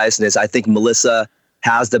lot of biasness. I think Melissa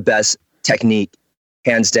has the best technique,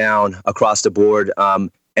 hands down, across the board.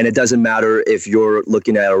 And it doesn't matter if you're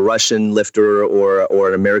looking at a Russian lifter or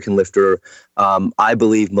an American lifter. I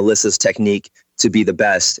believe Melissa's technique to be the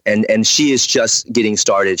best. And she is just getting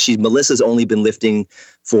started. Melissa's only been lifting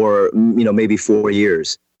for, maybe 4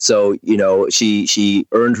 years. So, she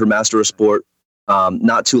earned her Master of Sport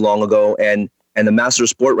not too long ago. And the Master of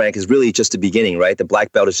Sport rank is really just the beginning, right? The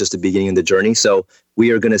black belt is just the beginning of the journey. So we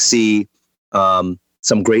are going to see some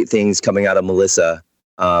great things coming out of Melissa.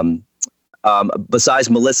 Besides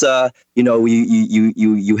Melissa, you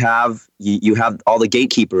have all the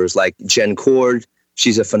gatekeepers like Jen Cord.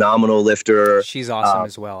 She's a phenomenal lifter. She's awesome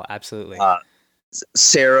as well. Absolutely.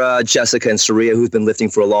 Sarah, Jessica, and Saria, who's been lifting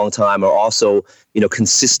for a long time, are also,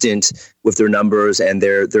 consistent with their numbers, and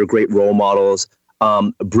they're great role models.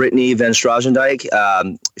 Brittany Van Strajendijk,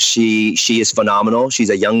 she is phenomenal. She's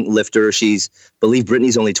a young lifter. I believe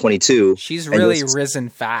Brittany's only 22. She's really risen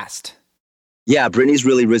fast. Yeah, Brittany's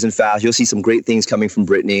really risen fast. You'll see some great things coming from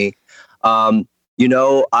Brittany. I'm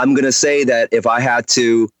going to say that if I had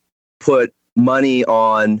to put money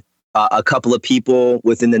on a couple of people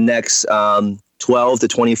within the next 12 to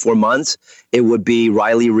 24 months, it would be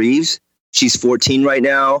Riley Reeves. She's 14 right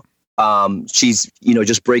now. She's,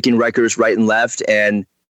 just breaking records right and left. And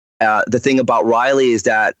the thing about Riley is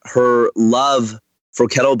that her love for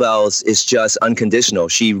kettlebells is just unconditional.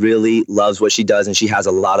 She really loves what she does, and she has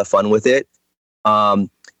a lot of fun with it.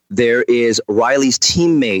 There is Riley's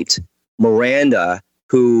teammate, Miranda,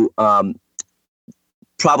 who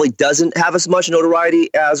probably doesn't have as much notoriety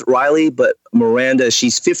as Riley, but Miranda,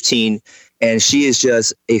 she's 15, and she is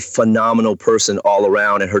just a phenomenal person all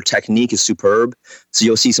around, and her technique is superb. So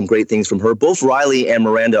you'll see some great things from her. Both Riley and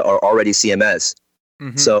Miranda are already CMS.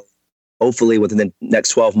 Mm-hmm. So hopefully within the next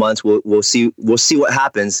 12 months, we'll see what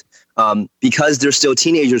happens. Because they're still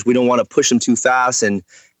teenagers, we don't want to push them too fast and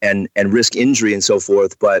risk injury and so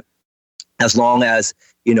forth. But as long as,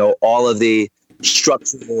 all of the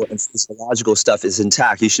structural and physiological stuff is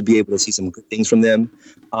intact, you should be able to see some good things from them.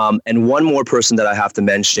 And one more person that I have to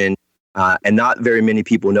mention, and not very many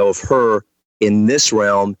people know of her, in this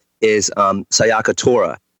realm is Sayaka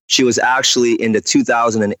Tora. She was actually in the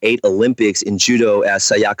 2008 Olympics in judo as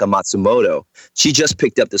Sayaka Matsumoto. She just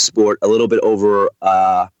picked up the sport a little bit over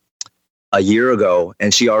a year ago,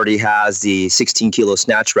 and she already has the 16 kilo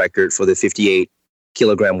snatch record for the 58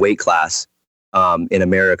 kilogram weight class in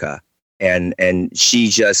America. And she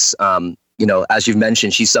just, as you've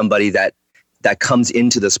mentioned, she's somebody that comes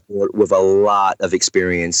into the sport with a lot of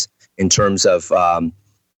experience in terms of,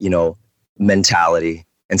 mentality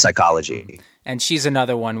and psychology. And she's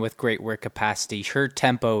another one with great work capacity. Her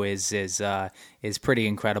tempo is pretty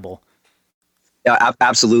incredible. Yeah,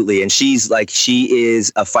 absolutely. And she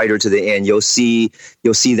is a fighter to the end. You'll see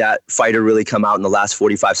that fighter really come out in the last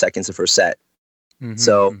 45 seconds of her set. Mm-hmm,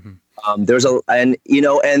 so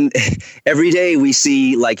and every day we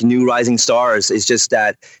see like new rising stars. It's just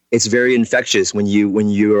that it's very infectious when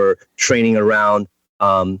you're training around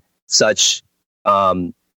such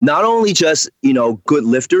not only just, good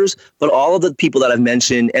lifters, but all of the people that I've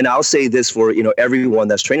mentioned. And I'll say this for, everyone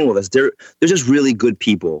that's training with us, they're just really good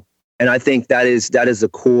people. And I think that is the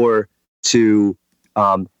core to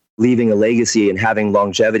leaving a legacy and having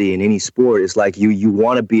longevity in any sport. Is like you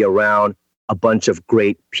want to be around a bunch of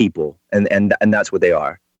great people, and that's what they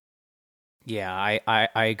are. Yeah, I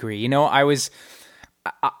agree.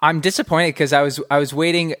 I'm disappointed because I was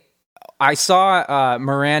waiting. I saw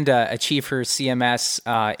Miranda achieve her CMS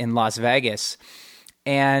in Las Vegas,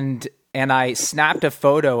 and I snapped a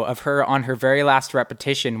photo of her on her very last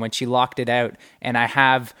repetition when she locked it out, and I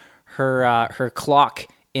have her clock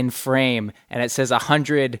in frame, and it says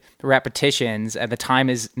 100 repetitions, and the time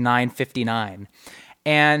is 9:59.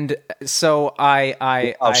 And so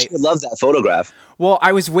I would love that photograph. Well,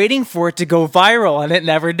 I was waiting for it to go viral, and it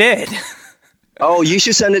never did. Oh, you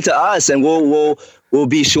should send it to us, and we'll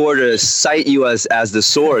be sure to cite you as the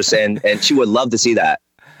source, and she would love to see that.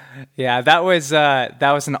 Yeah, that was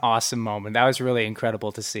an awesome moment. That was really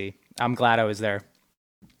incredible to see. I'm glad I was there.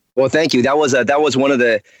 Well, thank you. That was one of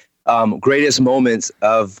the greatest moments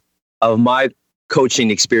of my coaching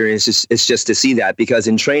experience. It's just to see that, because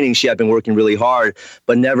in training she had been working really hard,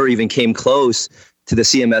 but never even came close to the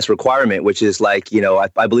CMS requirement, which is like,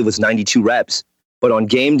 I believe it was 92 reps. But on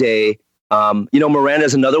game day,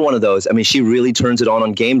 Miranda's another one of those. I mean, she really turns it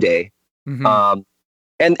on game day. Mm-hmm.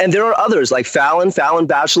 And there are others like Fallon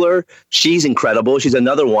Bachelor. She's incredible. She's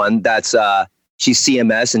another one that's she's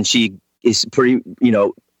CMS, and she is pretty,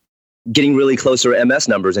 getting really close to her MS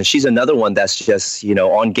numbers. And she's another one that's just,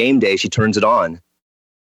 on game day, she turns it on.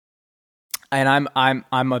 And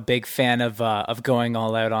I'm a big fan of going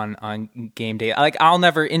all out on game day. Like,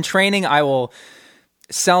 in training, I will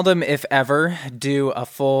seldom, if ever, do a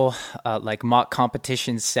full mock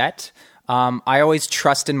competition set. I always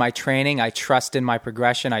trust in my training. I trust in my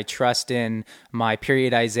progression. I trust in my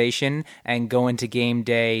periodization, and go into game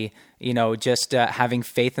day, just having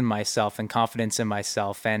faith in myself and confidence in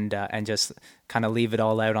myself, and just kind of leave it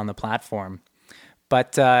all out on the platform.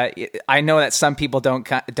 But I know that some people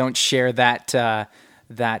don't share that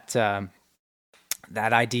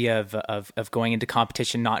idea of going into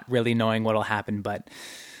competition not really knowing what'll happen. But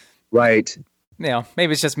right,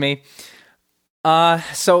 maybe it's just me.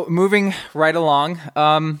 So moving right along,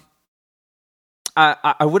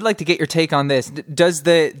 I would like to get your take on this. Does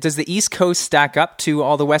the East Coast stack up to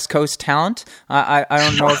all the West Coast talent? I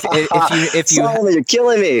don't know if you you're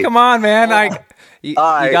killing me. Come on, man. You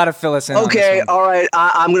got to fill us in. Okay, all right.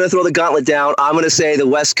 I'm going to throw the gauntlet down. I'm going to say the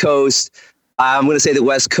West Coast. I'm going to say the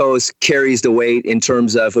West Coast carries the weight in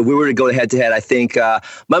terms of, if we were to go head to head, I think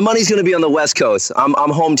my money's going to be on the West Coast. I'm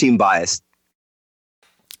home team biased.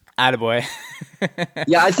 Attaboy.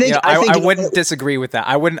 Yeah, I think I wouldn't disagree with that.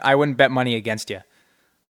 I wouldn't bet money against you.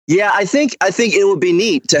 Yeah, I think it would be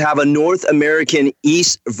neat to have a North American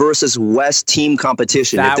East versus West team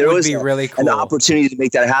competition. That if there would was be really cool. An opportunity to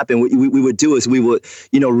make that happen, what we would do is we would,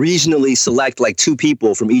 regionally select like two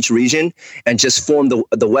people from each region and just form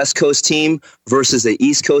the West Coast team versus the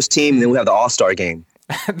East Coast team, and then we have the All-Star game.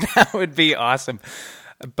 That would be awesome.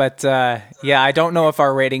 But I don't know if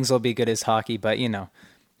our ratings will be good as hockey, but we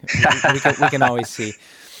can always see.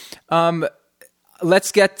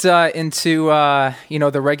 Let's get into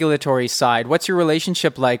the regulatory side. What's your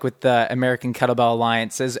relationship like with the American Kettlebell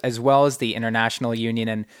Alliance as well as the International Union,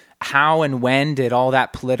 and how and when did all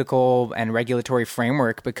that political and regulatory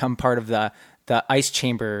framework become part of the Ice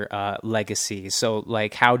Chamber legacy? So,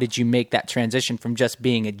 like, how did you make that transition from just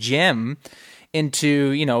being a gym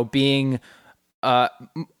into being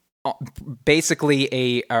basically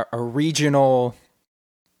a regional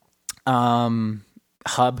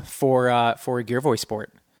hub for Gear Voice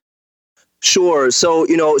sport? Sure. So,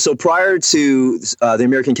 so prior to the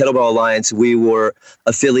American Kettlebell Alliance, we were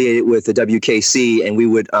affiliated with the WKC, and we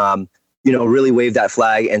would, really wave that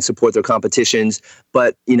flag and support their competitions.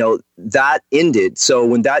 But, that ended. So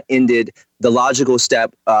when that ended, the logical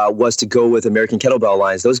step was to go with American Kettlebell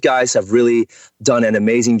Alliance. Those guys have really done an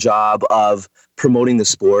amazing job of promoting the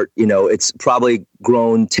sport. It's probably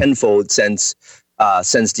grown tenfold since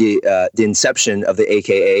the inception of the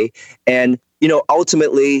AKA. And,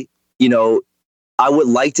 ultimately, I would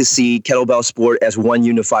like to see kettlebell sport as one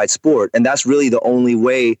unified sport. And that's really the only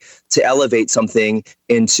way to elevate something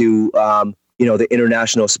into, the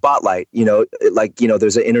international spotlight.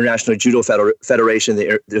 There's an International Judo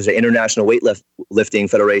Federation, there's an International Weightlifting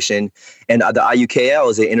Federation, and the IUKL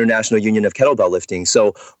is the International Union of Kettlebell Lifting.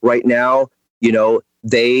 So right now,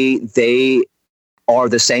 they are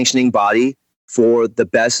the sanctioning body for the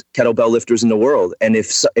best kettlebell lifters in the world. And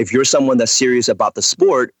if you're someone that's serious about the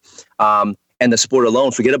sport, and the sport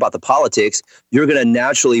alone, forget about the politics, you're going to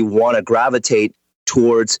naturally want to gravitate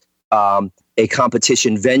towards a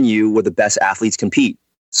competition venue where the best athletes compete.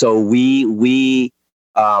 So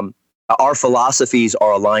our philosophies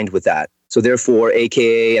are aligned with that. So therefore,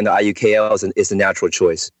 AKA and the IUKL is the natural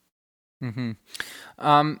choice. Mm-hmm.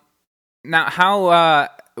 Now, how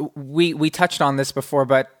we touched on this before,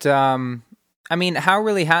 but how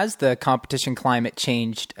really has the competition climate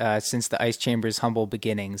changed since the Ice Chamber's humble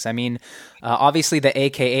beginnings? Obviously the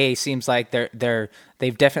AKA seems like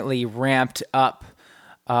they've definitely ramped up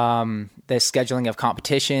the scheduling of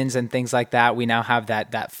competitions and things like that. We now have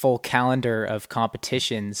that full calendar of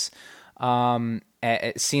competitions.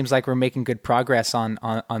 It seems like we're making good progress on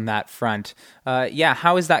that front.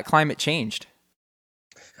 How has that climate changed?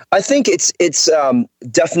 I think it's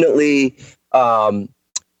definitely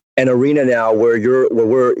an arena now where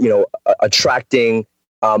we're attracting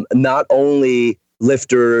not only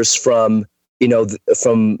lifters from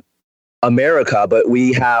America, but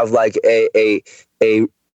we have like a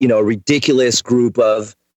ridiculous group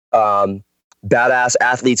of badass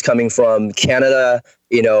athletes coming from Canada,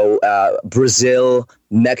 Brazil,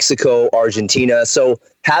 Mexico, Argentina. So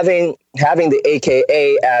having the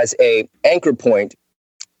AKA as a anchor point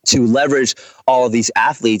to leverage all of these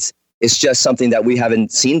athletes is just something that we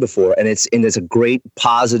haven't seen before. And it's a great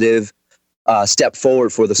positive step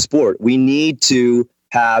forward for the sport. We need to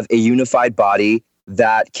have a unified body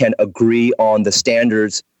that can agree on the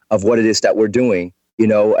standards of what it is that we're doing.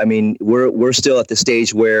 We're still at the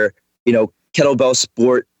stage where, kettlebell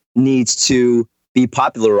sport needs to be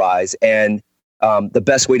popularized. And the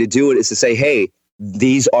best way to do it is to say, hey,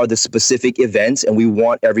 these are the specific events, and we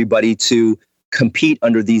want everybody to compete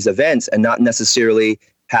under these events and not necessarily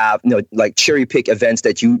have, like cherry pick events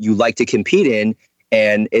that you like to compete in.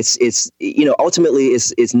 And it's ultimately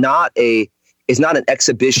it's not an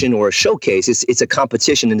exhibition or a showcase. It's a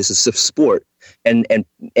competition, and it's a sport. And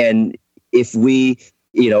if we,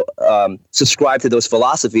 subscribe to those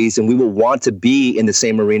philosophies, and we will want to be in the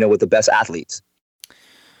same arena with the best athletes.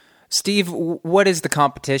 Steve, what is the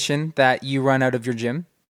competition that you run out of your gym?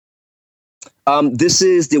 This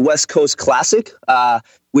is the West Coast Classic.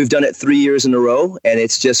 We've done it 3 years in a row, and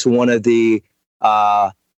it's just one of the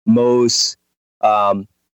most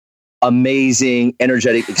amazing,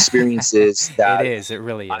 energetic experiences that it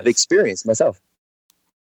really is. I've experienced myself.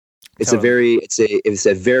 It's Totally.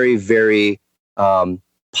 a very, very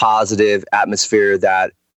positive atmosphere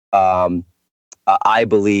that I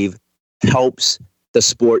believe helps the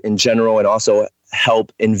sport in general, and also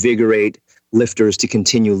help invigorate lifters to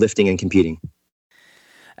continue lifting and competing.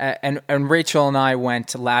 And Rachel and I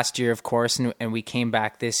went last year, of course, and we came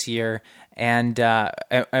back this year, and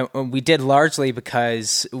we did largely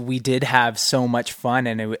because we did have so much fun,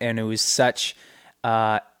 and it was such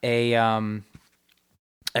a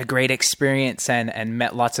great experience, and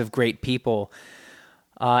met lots of great people.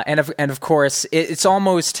 And of course, it's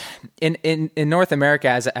almost in North America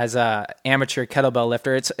as a amateur kettlebell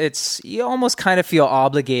lifter, it's you almost kind of feel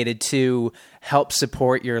obligated to help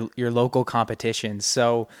support your local competitions.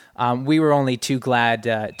 So we were only too glad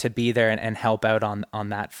to be there and help out on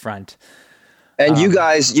that front. And you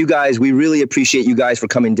guys, we really appreciate you guys for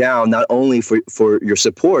coming down, not only for your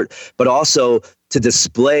support, but also to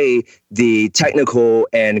display the technical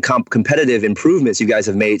and competitive improvements you guys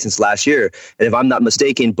have made since last year. And if I'm not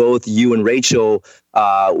mistaken, both you and Rachel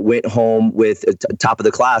went home with top of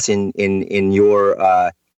the class in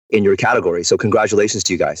your category. So congratulations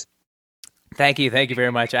to you guys. Thank you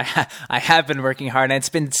very much. I have been working hard, and it's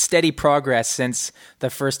been steady progress since the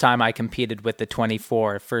first time I competed with the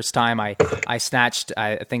 24. First time I snatched,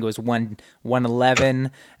 I think it was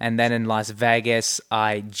 111, and then in Las Vegas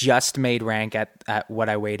I just made rank at what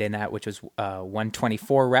I weighed in at, which was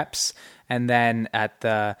 124 reps, and then at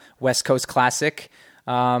the West Coast Classic,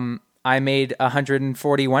 I made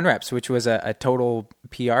 141 reps, which was a total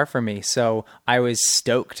PR for me. So I was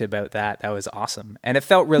stoked about that. That was awesome. And it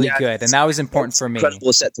felt really good. And that was important for me.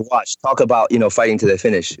 Incredible set to watch. Talk about, fighting to the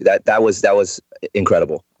finish. That was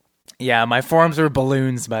incredible. Yeah. My forearms were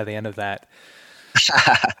balloons by the end of that.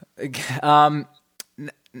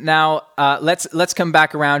 Now, let's come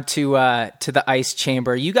back around to the ice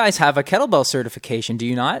chamber. You guys have a kettlebell certification, do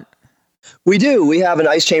you not? We do. We have an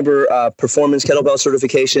ice chamber performance kettlebell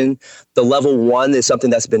certification. The level 1 is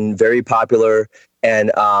something that's been very popular,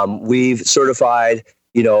 and we've certified,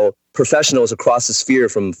 professionals across the sphere,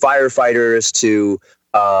 from firefighters to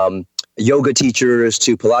yoga teachers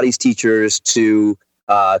to Pilates teachers to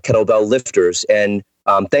kettlebell lifters. And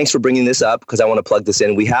thanks for bringing this up, because I want to plug this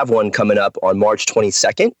in. We have one coming up on March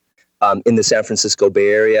 22nd in the San Francisco Bay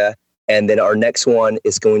Area, and then our next one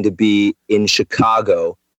is going to be in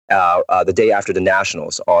Chicago. The day after the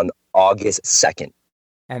Nationals on August 2nd.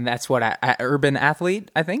 And that's what, at Urban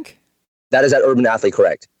Athlete, I think? That is at Urban Athlete,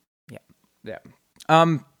 correct. Yeah.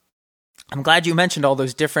 I'm glad you mentioned all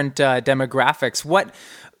those different demographics.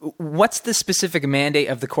 What's the specific mandate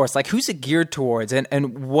of the course? Like, who's it geared towards,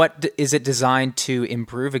 and what is it designed to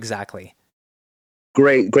improve exactly?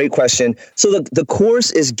 Great question. So the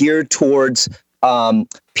course is geared towards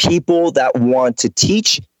people that want to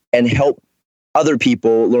teach and help other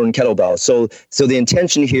people learn kettlebell. So the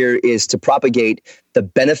intention here is to propagate the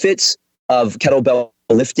benefits of kettlebell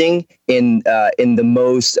lifting in the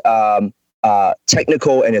most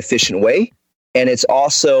technical and efficient way. And it's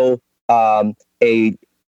also a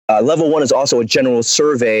level 1 is also a general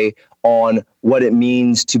survey on what it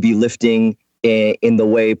means to be lifting in the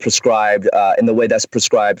way prescribed, in the way that's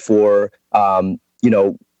prescribed for an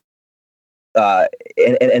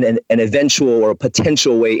eventual or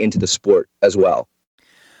potential way into the sport as well.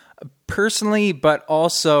 Personally, but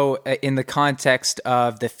also in the context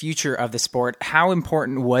of the future of the sport, how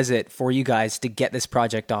important was it for you guys to get this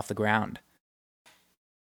project off the ground?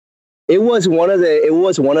 It was one of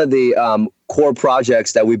the core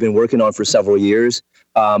projects that we've been working on for several years.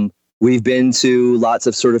 We've been to lots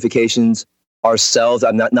of certifications ourselves.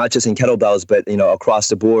 I'm not just in kettlebells, but across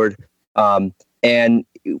the board. And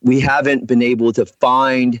we haven't been able to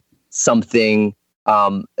find something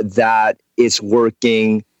that is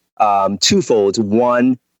working twofold.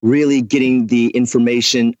 One, really getting the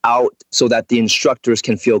information out so that the instructors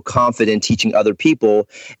can feel confident teaching other people.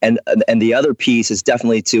 And the other piece is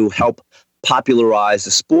definitely to help popularize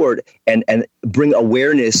the sport and bring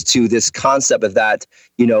awareness to this concept of that,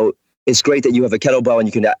 it's great that you have a kettlebell and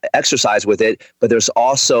you can exercise with it, but there's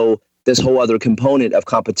also this whole other component of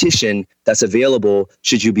competition that's available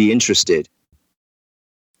should you be interested.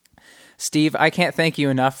 Steve, I can't thank you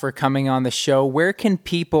enough for coming on the show. Where can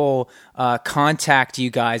people contact you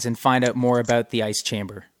guys and find out more about the Ice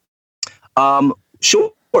Chamber?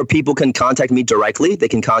 Sure. People can contact me directly. They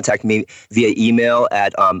can contact me via email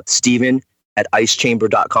at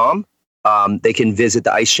steven@icechamber.com. They can visit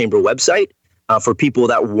the Ice Chamber website. For people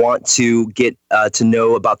that want to get to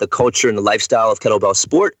know about the culture and the lifestyle of kettlebell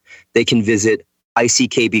sport, they can visit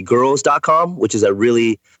ickbgirls.com, which is a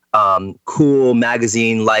really cool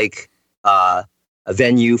magazine-like a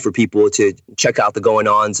venue for people to check out the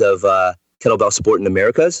going-ons of kettlebell sport in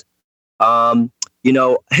Americas.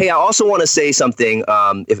 Hey, I also want to say something,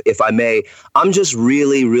 if I may. I'm just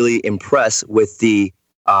really, really impressed with the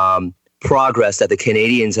progress that the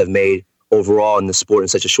Canadians have made overall in the sport in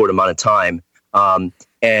such a short amount of time. And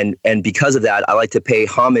because of that, I like to pay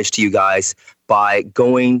homage to you guys by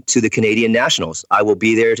going to the Canadian Nationals. I will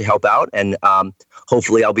be there to help out, and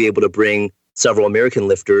hopefully I'll be able to bring several American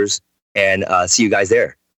lifters and see you guys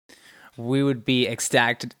there. We would be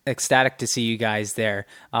ecstatic to see you guys there.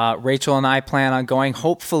 Rachel and I plan on going.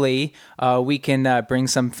 Hopefully, we can bring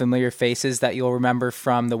some familiar faces that you'll remember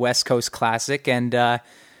from the West Coast Classic, and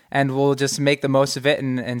we'll just make the most of it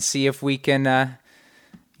and see if we can,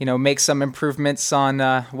 make some improvements on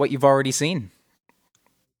what you've already seen.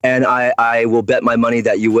 And I will bet my money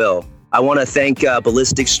that you will. I want to thank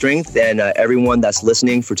Ballistic Strength and everyone that's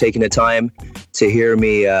listening for taking the time to hear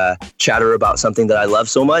me chatter about something that I love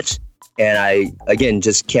so much. And I, again,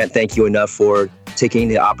 just can't thank you enough for taking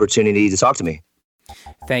the opportunity to talk to me.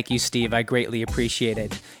 Thank you, Steve. I greatly appreciate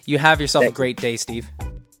it. You have yourself a great day, Steve.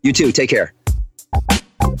 You too. Take care.